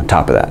on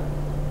top of that,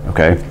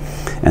 okay?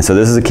 And so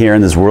this is a Keirin,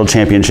 this is World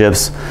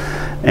Championships,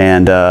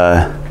 and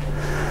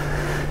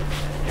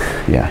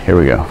yeah, here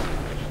we go.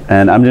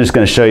 And I'm just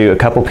going to show you a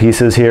couple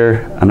pieces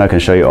here. I'm not going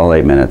to show you all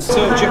 8 minutes. To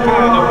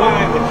Japan,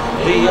 Wang,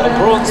 the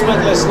bronze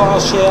medalist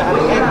last year,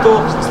 and Ed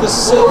Dawkins, the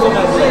silver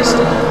medalist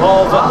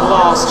of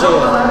last year.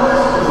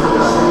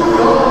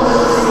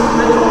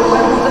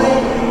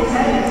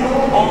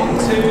 On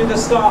to the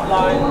start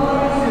line.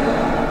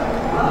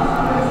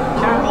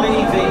 Can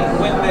Levy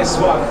win this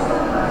one?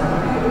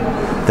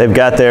 They've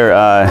got their,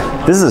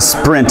 this is a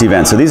sprint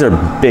event, so these are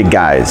big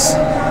guys.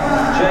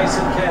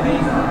 Jason Kenny.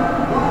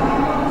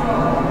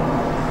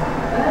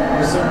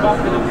 With some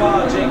bumping and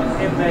barging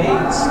in the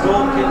heats.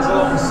 Dawkins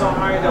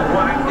alongside,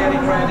 Wang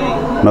getting ready.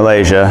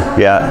 Malaysia,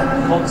 yeah.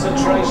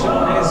 Concentration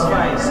on his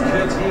face.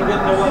 Could he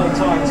win the world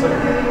title?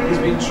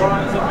 He's been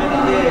trying for many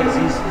years.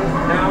 He's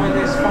now in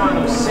this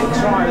final. 6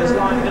 riders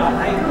lining up,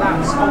 8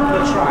 laps on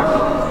the track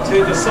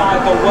to decide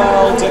the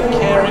world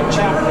Keirin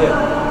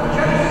champion.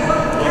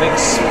 An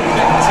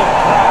expectant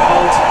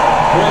crowd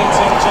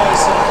greeting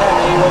Jason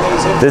Kenny when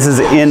he's in. This is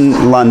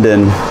in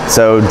London,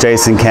 so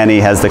Jason Kenny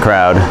has the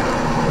crowd.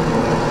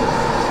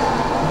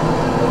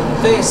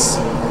 This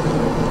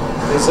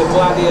is a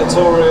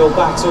gladiatorial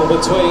battle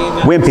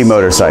between Wimpy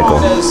motorcycle.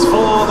 riders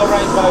for the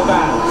rainbow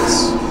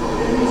bands.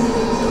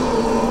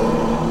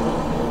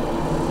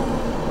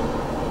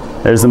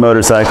 There's the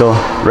motorcycle.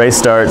 Race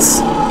starts.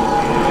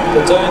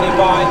 The Durney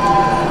bike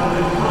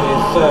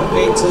with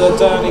Peter the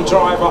Durney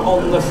driver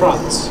on the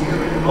front.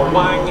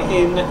 Wang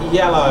in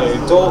yellow,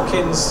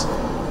 Dawkins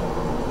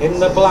in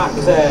the black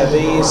there,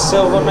 the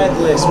silver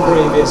medalist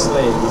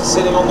previously,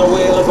 sitting on the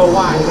wheel of a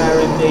Wang there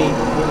in the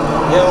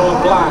yellow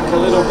and black, a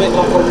little bit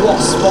like a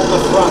wasp on the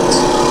front,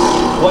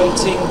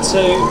 waiting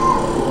to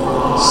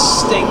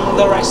sting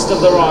the rest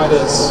of the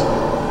riders.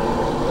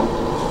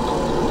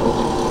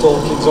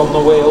 Dawkins on the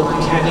wheel,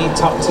 Kenny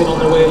tucked in on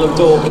the wheel of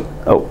Dawkins.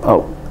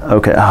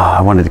 Okay. Oh,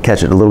 I wanted to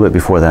catch it a little bit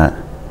before that.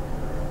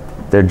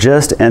 They're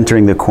just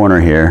entering the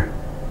corner here.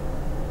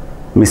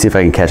 Let me see if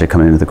I can catch it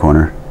coming into the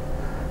corner.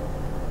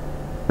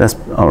 That's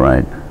all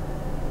right.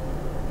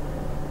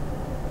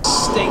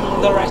 Sting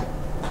the rest.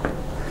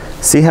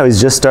 See how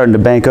he's just starting to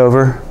bank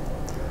over?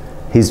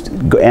 He's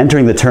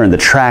entering the turn. The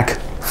track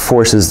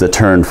forces the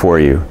turn for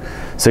you.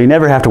 So you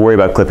never have to worry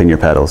about clipping your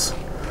pedals.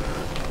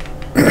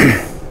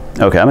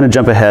 Okay, I'm going to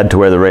jump ahead to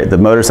where the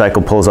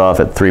motorcycle pulls off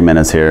at 3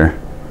 minutes here.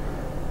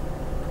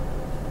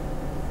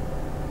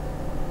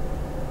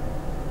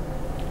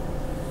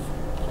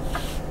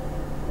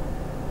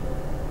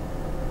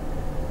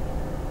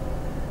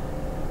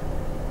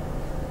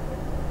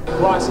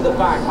 Right to the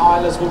back,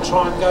 Islas will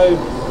try and go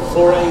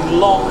for a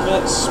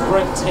long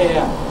sprint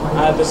here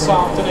this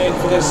afternoon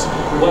for this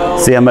world.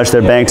 See how much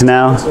they're banked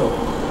now?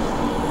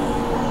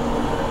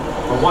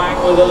 Wang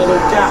with a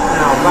little gap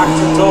now, back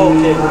to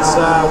Dawkins,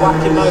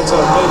 Wakimoto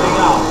moving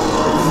up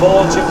for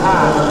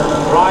Japan,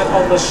 right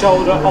on the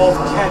shoulder of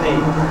Kenny,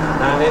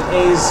 and it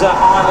is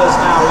Islas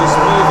now who's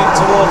moving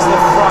towards the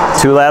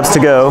front. 2 laps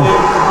to go.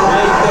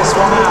 Lead this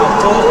one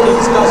out,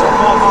 Dawkins doesn't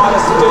want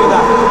Islas to do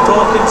that,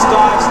 Dawkins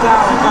dives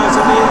down and goes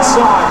on the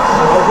inside,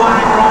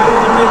 Wang right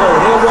in the middle,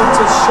 he'll want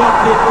to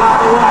sharply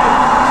out the way,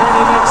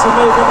 Kenny makes a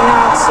move on the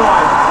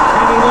outside,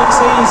 Kenny looks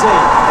easy,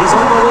 he's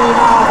on the wheel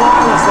now of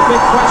Islas, the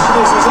big question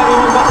is, has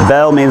anyone got the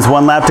Bell means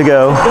 1 lap to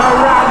go. go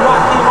round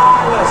Wacky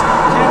Islas?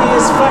 Kenny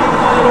is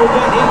fading a little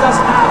bit, he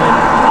doesn't have it,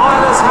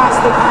 Islas has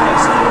the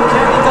pace,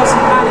 Kenny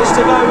doesn't manage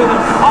to go with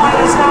him,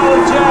 Islas now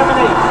in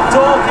Germany,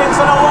 Dawkins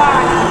and a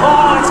Wang,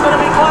 oh it's going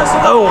to be close to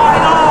the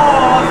line,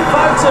 oh a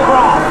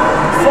photograph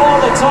for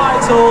the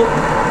title,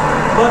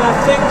 but I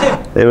think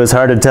It was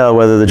hard to tell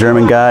whether the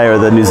German guy or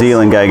the New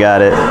Zealand guy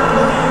got it.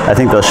 I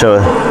think they'll show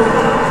it.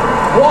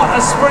 What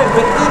a sprint,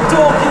 but did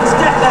Dawkins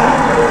get there?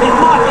 It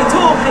might be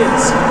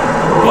Dawkins.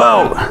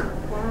 Whoa!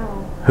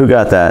 Wow. Who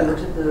got that? Look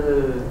at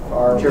the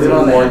Arms German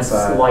on the one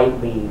inside.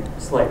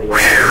 slightly over.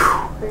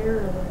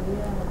 Barely,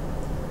 yeah.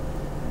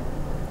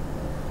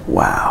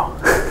 Wow.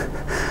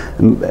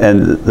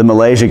 And the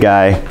Malaysia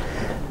guy,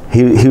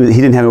 he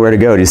didn't have anywhere to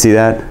go. Do you see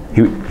that?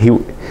 He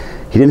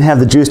didn't have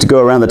the juice to go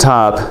around the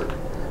top.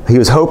 He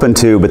was hoping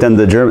to, but then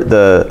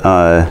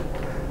the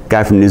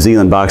guy from New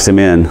Zealand boxed him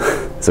in.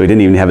 So he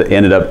didn't even have it.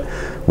 Ended up,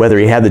 whether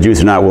he had the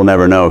juice or not, we'll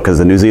never know, because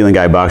the New Zealand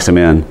guy boxed him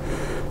in.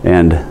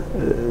 And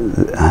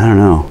I don't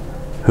know.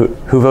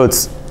 Who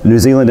votes New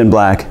Zealand in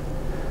black?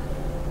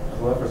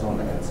 Whoever's on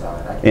the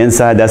inside.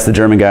 Inside, that's the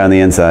German guy on the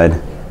inside.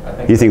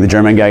 You think the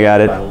German guy got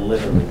it? I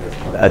literally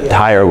just A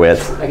tire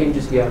width. I can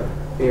just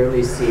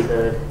barely see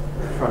the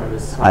front of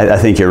his. I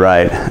think you're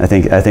right. I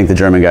think the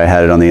German guy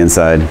had it on the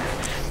inside.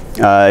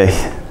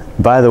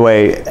 By the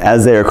way,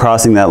 as they were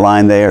crossing that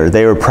line there,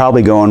 they were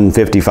probably going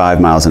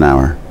 55 miles an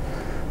hour.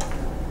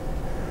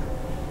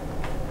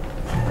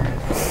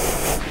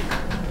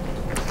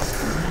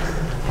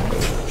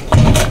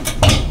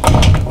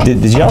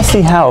 Did y'all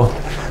see how,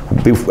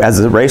 as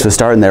the race was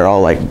starting, they're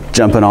all like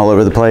jumping all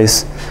over the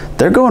place?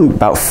 They're going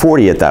about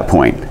 40 at that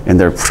point, and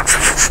they're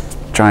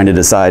trying to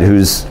decide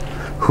who's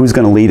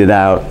going to lead it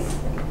out.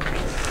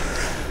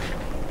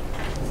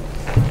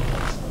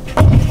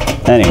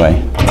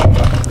 Anyway.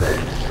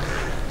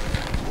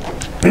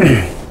 He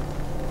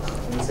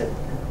said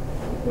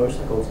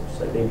motorcycles,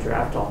 so they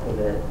draft off of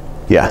it.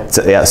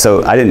 Yeah,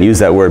 so I didn't use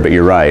that word, but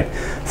you're right.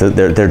 So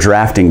they're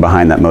drafting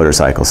behind that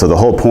motorcycle. So the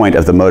whole point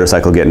of the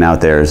motorcycle getting out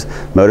there is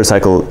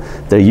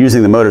they're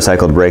using the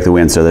motorcycle to break the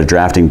wind, so they're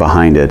drafting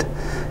behind it,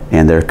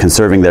 and they're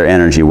conserving their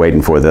energy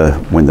waiting for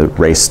when the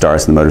race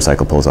starts and the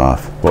motorcycle pulls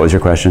off. What was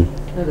your question?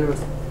 No, there was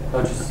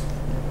just.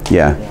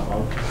 Yeah.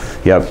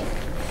 Yep.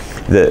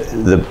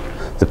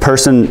 The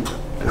person,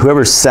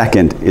 whoever's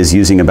second, is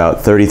using about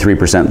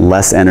 33%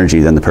 less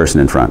energy than the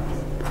person in front.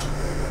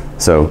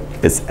 So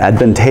it's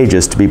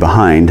advantageous to be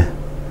behind,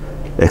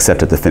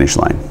 except at the finish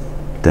line.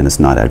 Then it's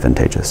not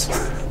advantageous.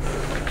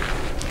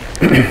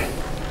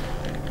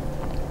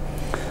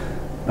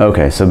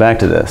 Okay, so back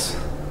to this.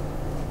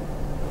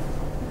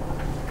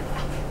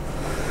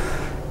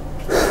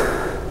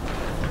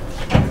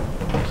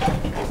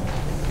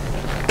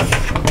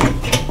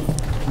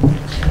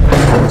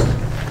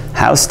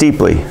 How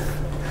steeply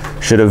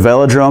should a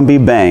velodrome be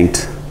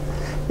banked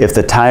if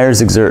the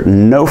tires exert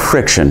no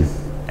friction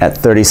at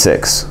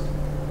 36?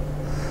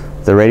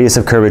 The radius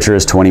of curvature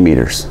is 20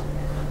 meters.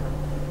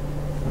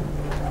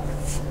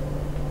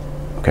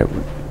 Okay,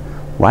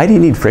 why do you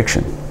need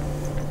friction?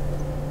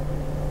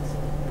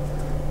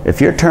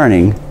 If you're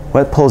turning,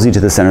 what pulls you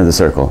to the center of the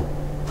circle?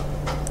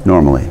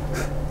 Normally.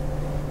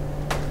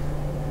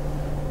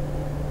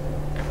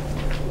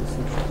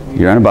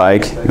 You're on a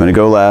bike, you want to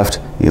go left,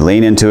 you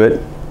lean into it,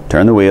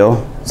 turn the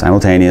wheel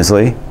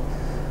simultaneously.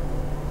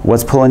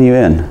 What's pulling you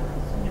in?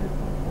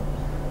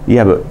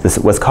 Yeah, but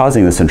what's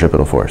causing the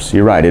centripetal force?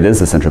 You're right, it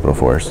is the centripetal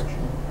force.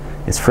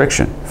 It's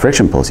friction.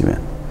 Friction pulls you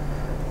in.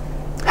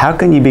 How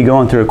can you be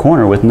going through a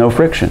corner with no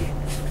friction?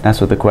 That's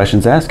what the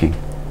question's asking.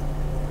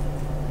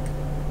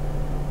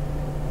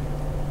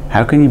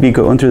 How can you be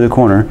going through the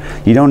corner?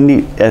 You don't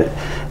need...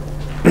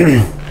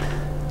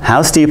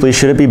 How steeply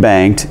should it be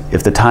banked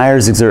if the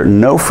tires exert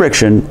no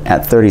friction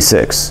at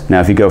 36?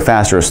 Now, if you go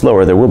faster or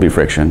slower, there will be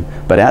friction,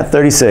 but at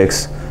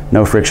 36,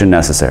 no friction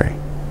necessary.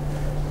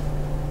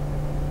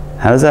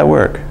 How does that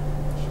work?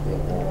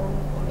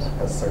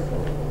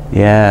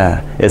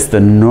 Yeah, it's the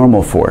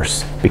normal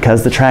force.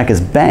 Because the track is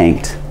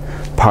banked,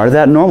 part of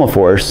that normal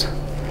force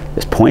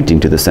is pointing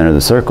to the center of the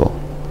circle.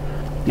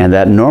 And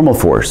that normal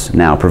force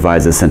now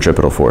provides the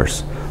centripetal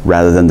force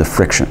rather than the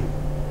friction.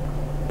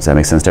 Does that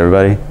make sense to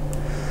everybody?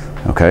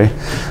 Okay.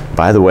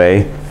 By the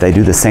way, they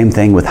do the same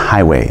thing with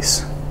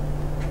highways.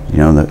 You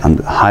know, on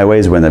the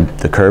highways when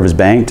the curve is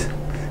banked,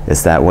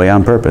 it's that way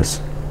on purpose.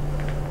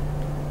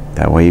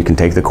 That way you can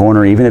take the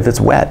corner even if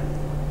it's wet.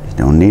 You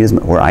don't need as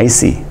much, or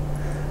icy.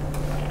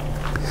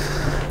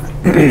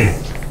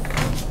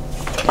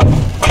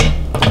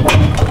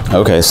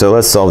 Okay, so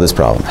let's solve this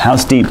problem. How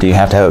steep do you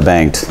have to have it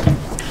banked?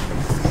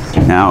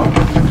 Now,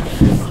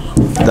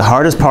 the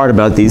hardest part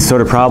about these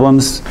sort of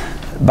problems,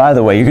 by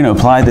the way, you're going to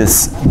apply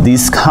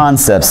these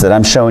concepts that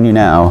I'm showing you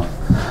now,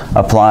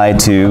 apply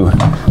to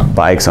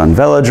bikes on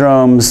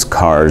velodromes,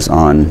 cars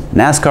on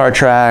NASCAR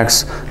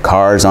tracks,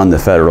 cars on the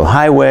federal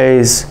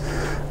highways,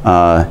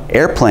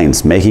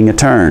 airplanes making a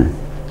turn,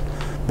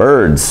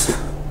 birds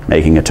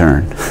making a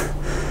turn,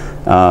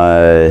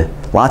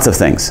 lots of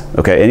things.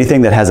 Okay,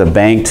 anything that has a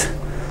banked,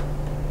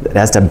 that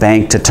has to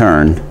bank to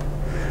turn,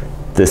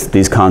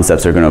 these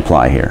concepts are going to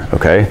apply here.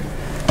 Okay.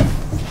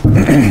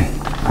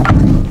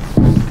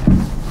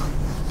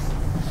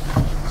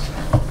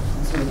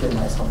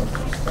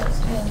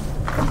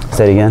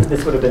 Say it again.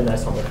 This would have been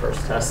nice on the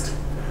first test.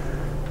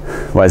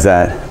 Why is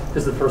that?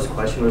 Because the first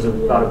question was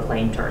about a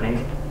plane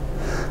turning.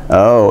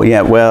 Oh,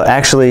 yeah. Well,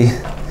 actually,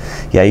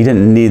 yeah, you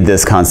didn't need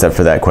this concept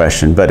for that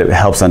question, but it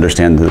helps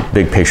understand the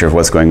big picture of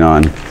what's going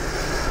on.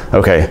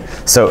 Okay,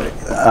 so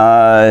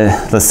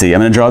let's see.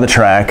 I'm going to draw the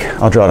track.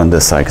 I'll draw it on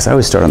this side because I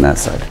always start on that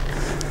side.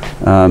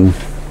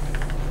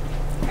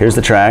 Here's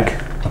the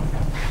track.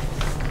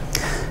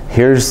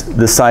 Here's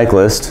the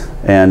cyclist,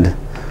 and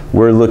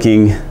we're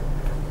looking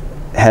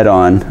head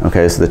on.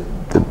 Okay, so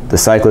the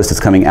cyclist is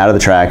coming out of the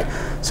track.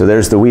 So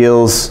there's the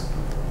wheels.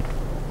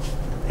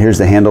 Here's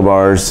the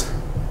handlebars.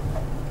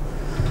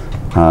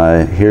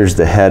 Here's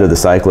the head of the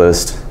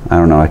cyclist. I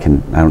don't know. I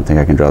don't think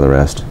I can draw the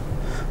rest.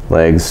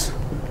 Legs,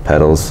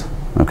 pedals.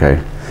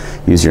 Okay,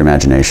 use your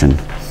imagination.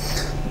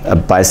 A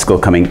bicycle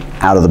coming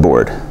out of the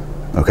board.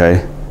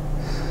 Okay.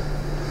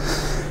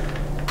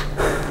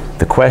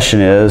 The question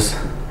is,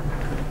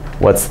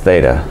 what's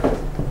theta?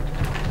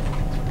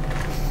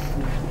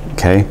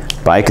 Okay,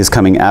 bike is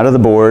coming out of the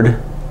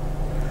board.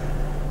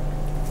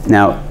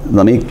 Now,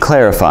 let me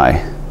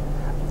clarify.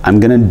 I'm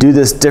going to do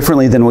this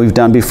differently than we've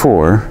done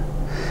before.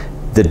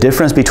 The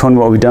difference between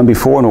what we've done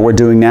before and what we're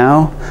doing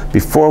now,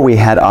 before we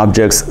had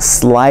objects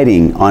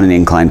sliding on an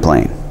inclined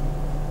plane.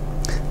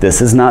 This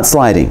is not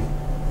sliding.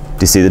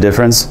 Do you see the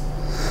difference?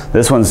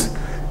 This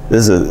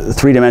is a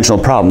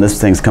three-dimensional problem. This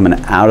thing's coming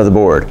out of the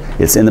board.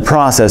 It's in the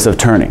process of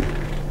turning.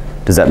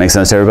 Does that make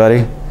sense to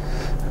everybody?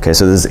 Okay,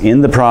 so this is in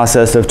the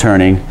process of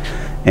turning.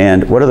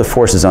 And what are the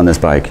forces on this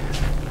bike?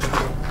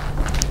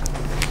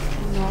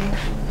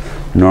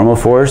 Normal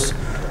force.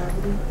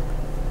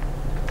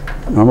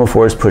 Normal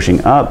force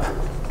pushing up.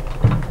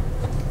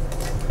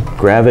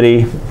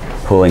 Gravity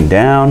pulling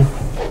down.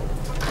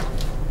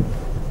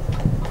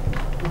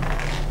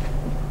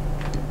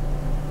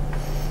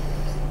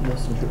 No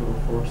centripetal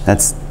force.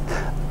 That's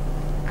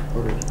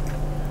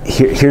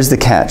here's the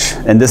catch,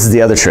 and this is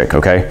the other trick.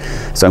 Okay,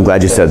 so I'm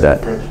glad you said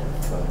that.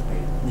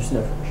 There's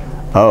no friction.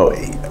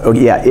 Oh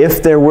yeah,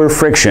 if there were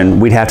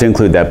friction, we'd have to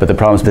include that, but the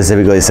problem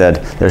specifically said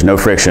there's no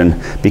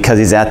friction because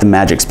he's at the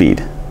magic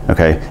speed.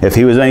 Okay, if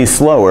he was any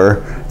slower,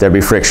 there'd be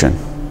friction.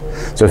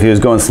 So if he was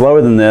going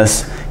slower than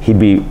this, he'd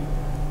be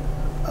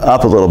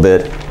up a little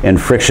bit,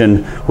 and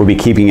friction would be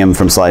keeping him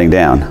from sliding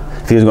down.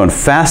 If he was going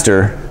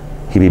faster,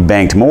 he'd be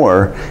banked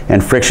more,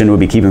 and friction would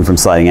be keeping him from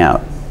sliding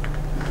out.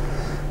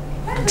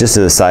 Just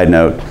as a side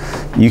note,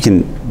 you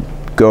can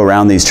go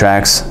around these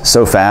tracks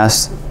so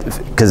fast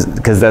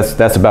because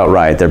that's about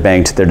right. They're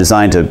banked. They're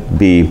designed to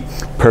be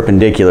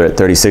perpendicular at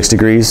 36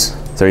 degrees,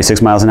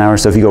 36 miles an hour.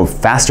 So if you go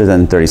faster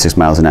than 36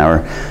 miles an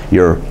hour,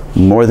 you're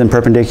more than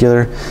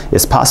perpendicular.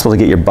 It's possible to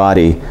get your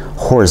body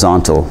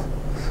horizontal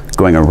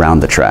going around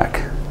the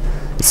track.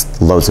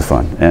 It's loads of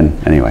fun.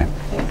 And anyway,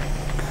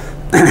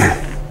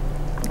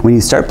 when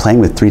you start playing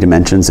with 3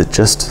 dimensions, it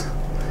just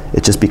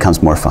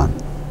becomes more fun.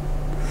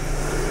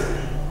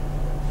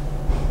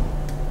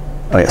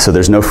 Okay, so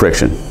there's no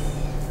friction.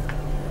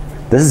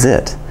 This is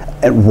it.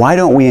 And why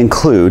don't we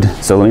include,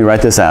 so let me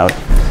write this out,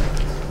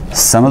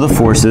 sum of the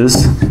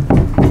forces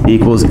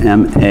equals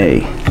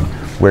MA.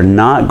 We're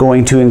not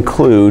going to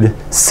include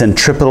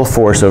centripetal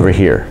force over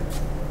here.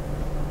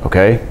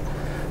 Okay?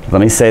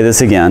 Let me say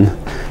this again.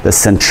 The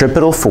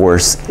centripetal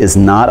force is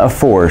not a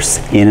force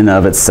in and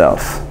of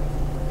itself.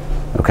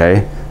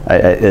 Okay?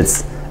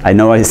 I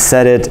know I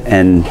said it,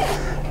 and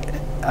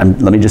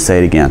let me just say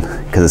it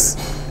again, because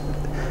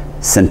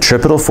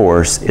centripetal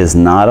force is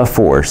not a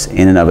force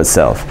in and of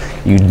itself.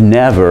 You'd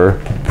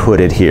never put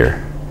it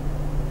here.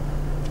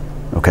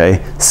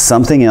 Okay?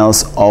 Something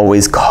else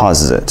always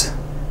causes it.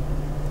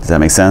 Does that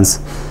make sense?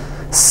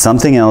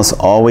 Something else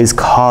always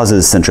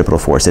causes centripetal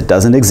force. It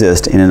doesn't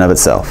exist in and of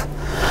itself.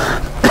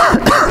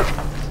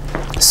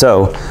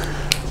 So,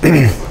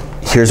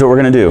 here's what we're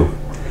going to do.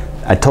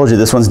 I told you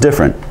this one's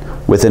different.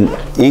 With an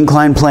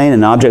inclined plane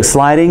and object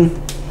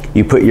sliding,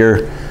 you put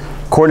your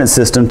coordinate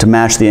system to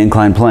match the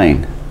inclined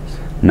plane.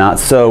 Not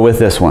so with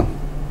this one.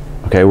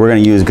 Okay, we're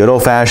going to use good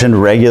old-fashioned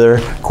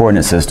regular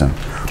coordinate system.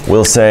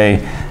 We'll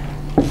say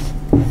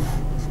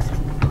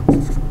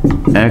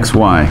x,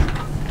 y.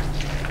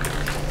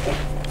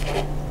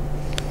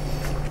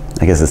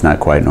 I guess it's not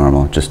quite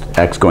normal, just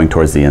x going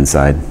towards the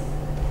inside.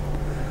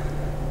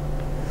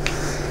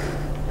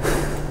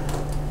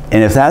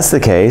 And if that's the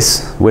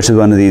case, which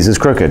one of these is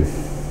crooked?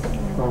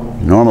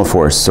 Normal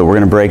force. So we're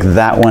going to break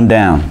that one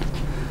down.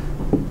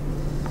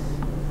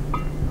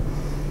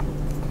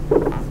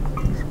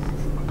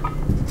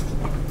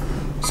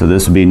 So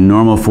this would be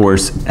normal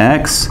force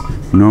x,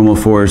 normal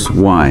force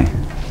y.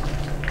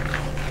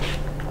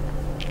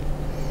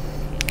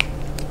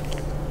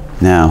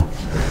 Now,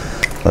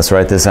 let's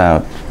write this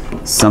out.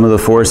 Sum of the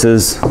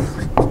forces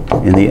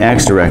in the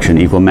x direction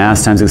equal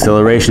mass times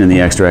acceleration in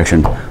the x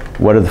direction.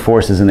 What are the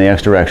forces in the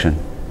x direction?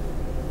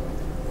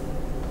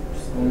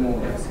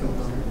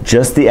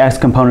 Just the x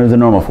component of the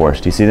normal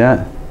force. Do you see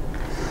that?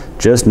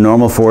 Just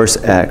normal force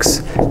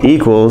x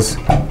equals,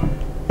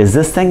 is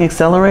this thing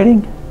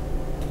accelerating?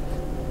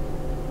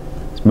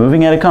 It's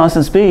moving at a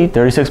constant speed,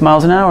 36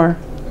 miles an hour.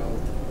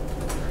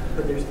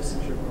 But there's the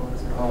centrifugal.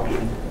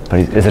 But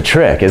it's a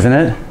trick, isn't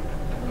it?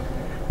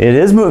 It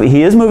is moving.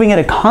 He is moving at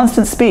a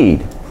constant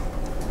speed.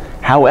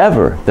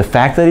 However, the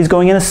fact that he's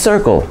going in a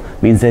circle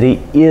means that he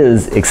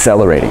is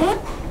accelerating.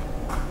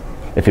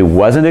 If he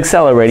wasn't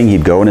accelerating,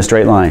 he'd go in a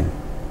straight line.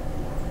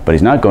 But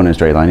he's not going in a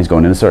straight line, he's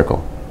going in a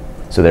circle.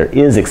 So there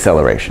is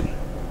acceleration.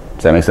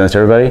 Does that make sense to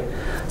everybody?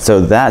 So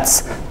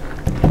that's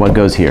what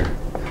goes here.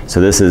 So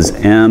this is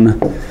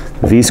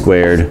mv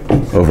squared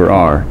over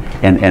r.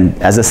 And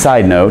as a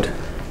side note,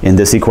 in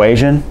this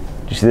equation,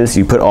 you see this?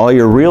 You put all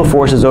your real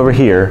forces over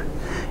here,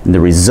 and the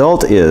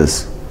result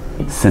is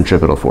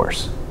centripetal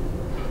force.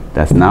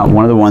 That's not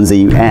one of the ones that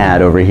you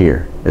add over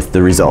here. It's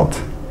the result.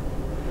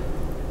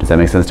 Does that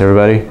make sense to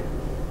everybody?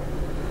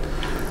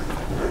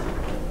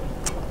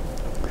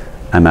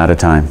 I'm out of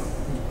time.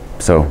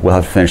 So we'll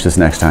have to finish this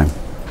next time.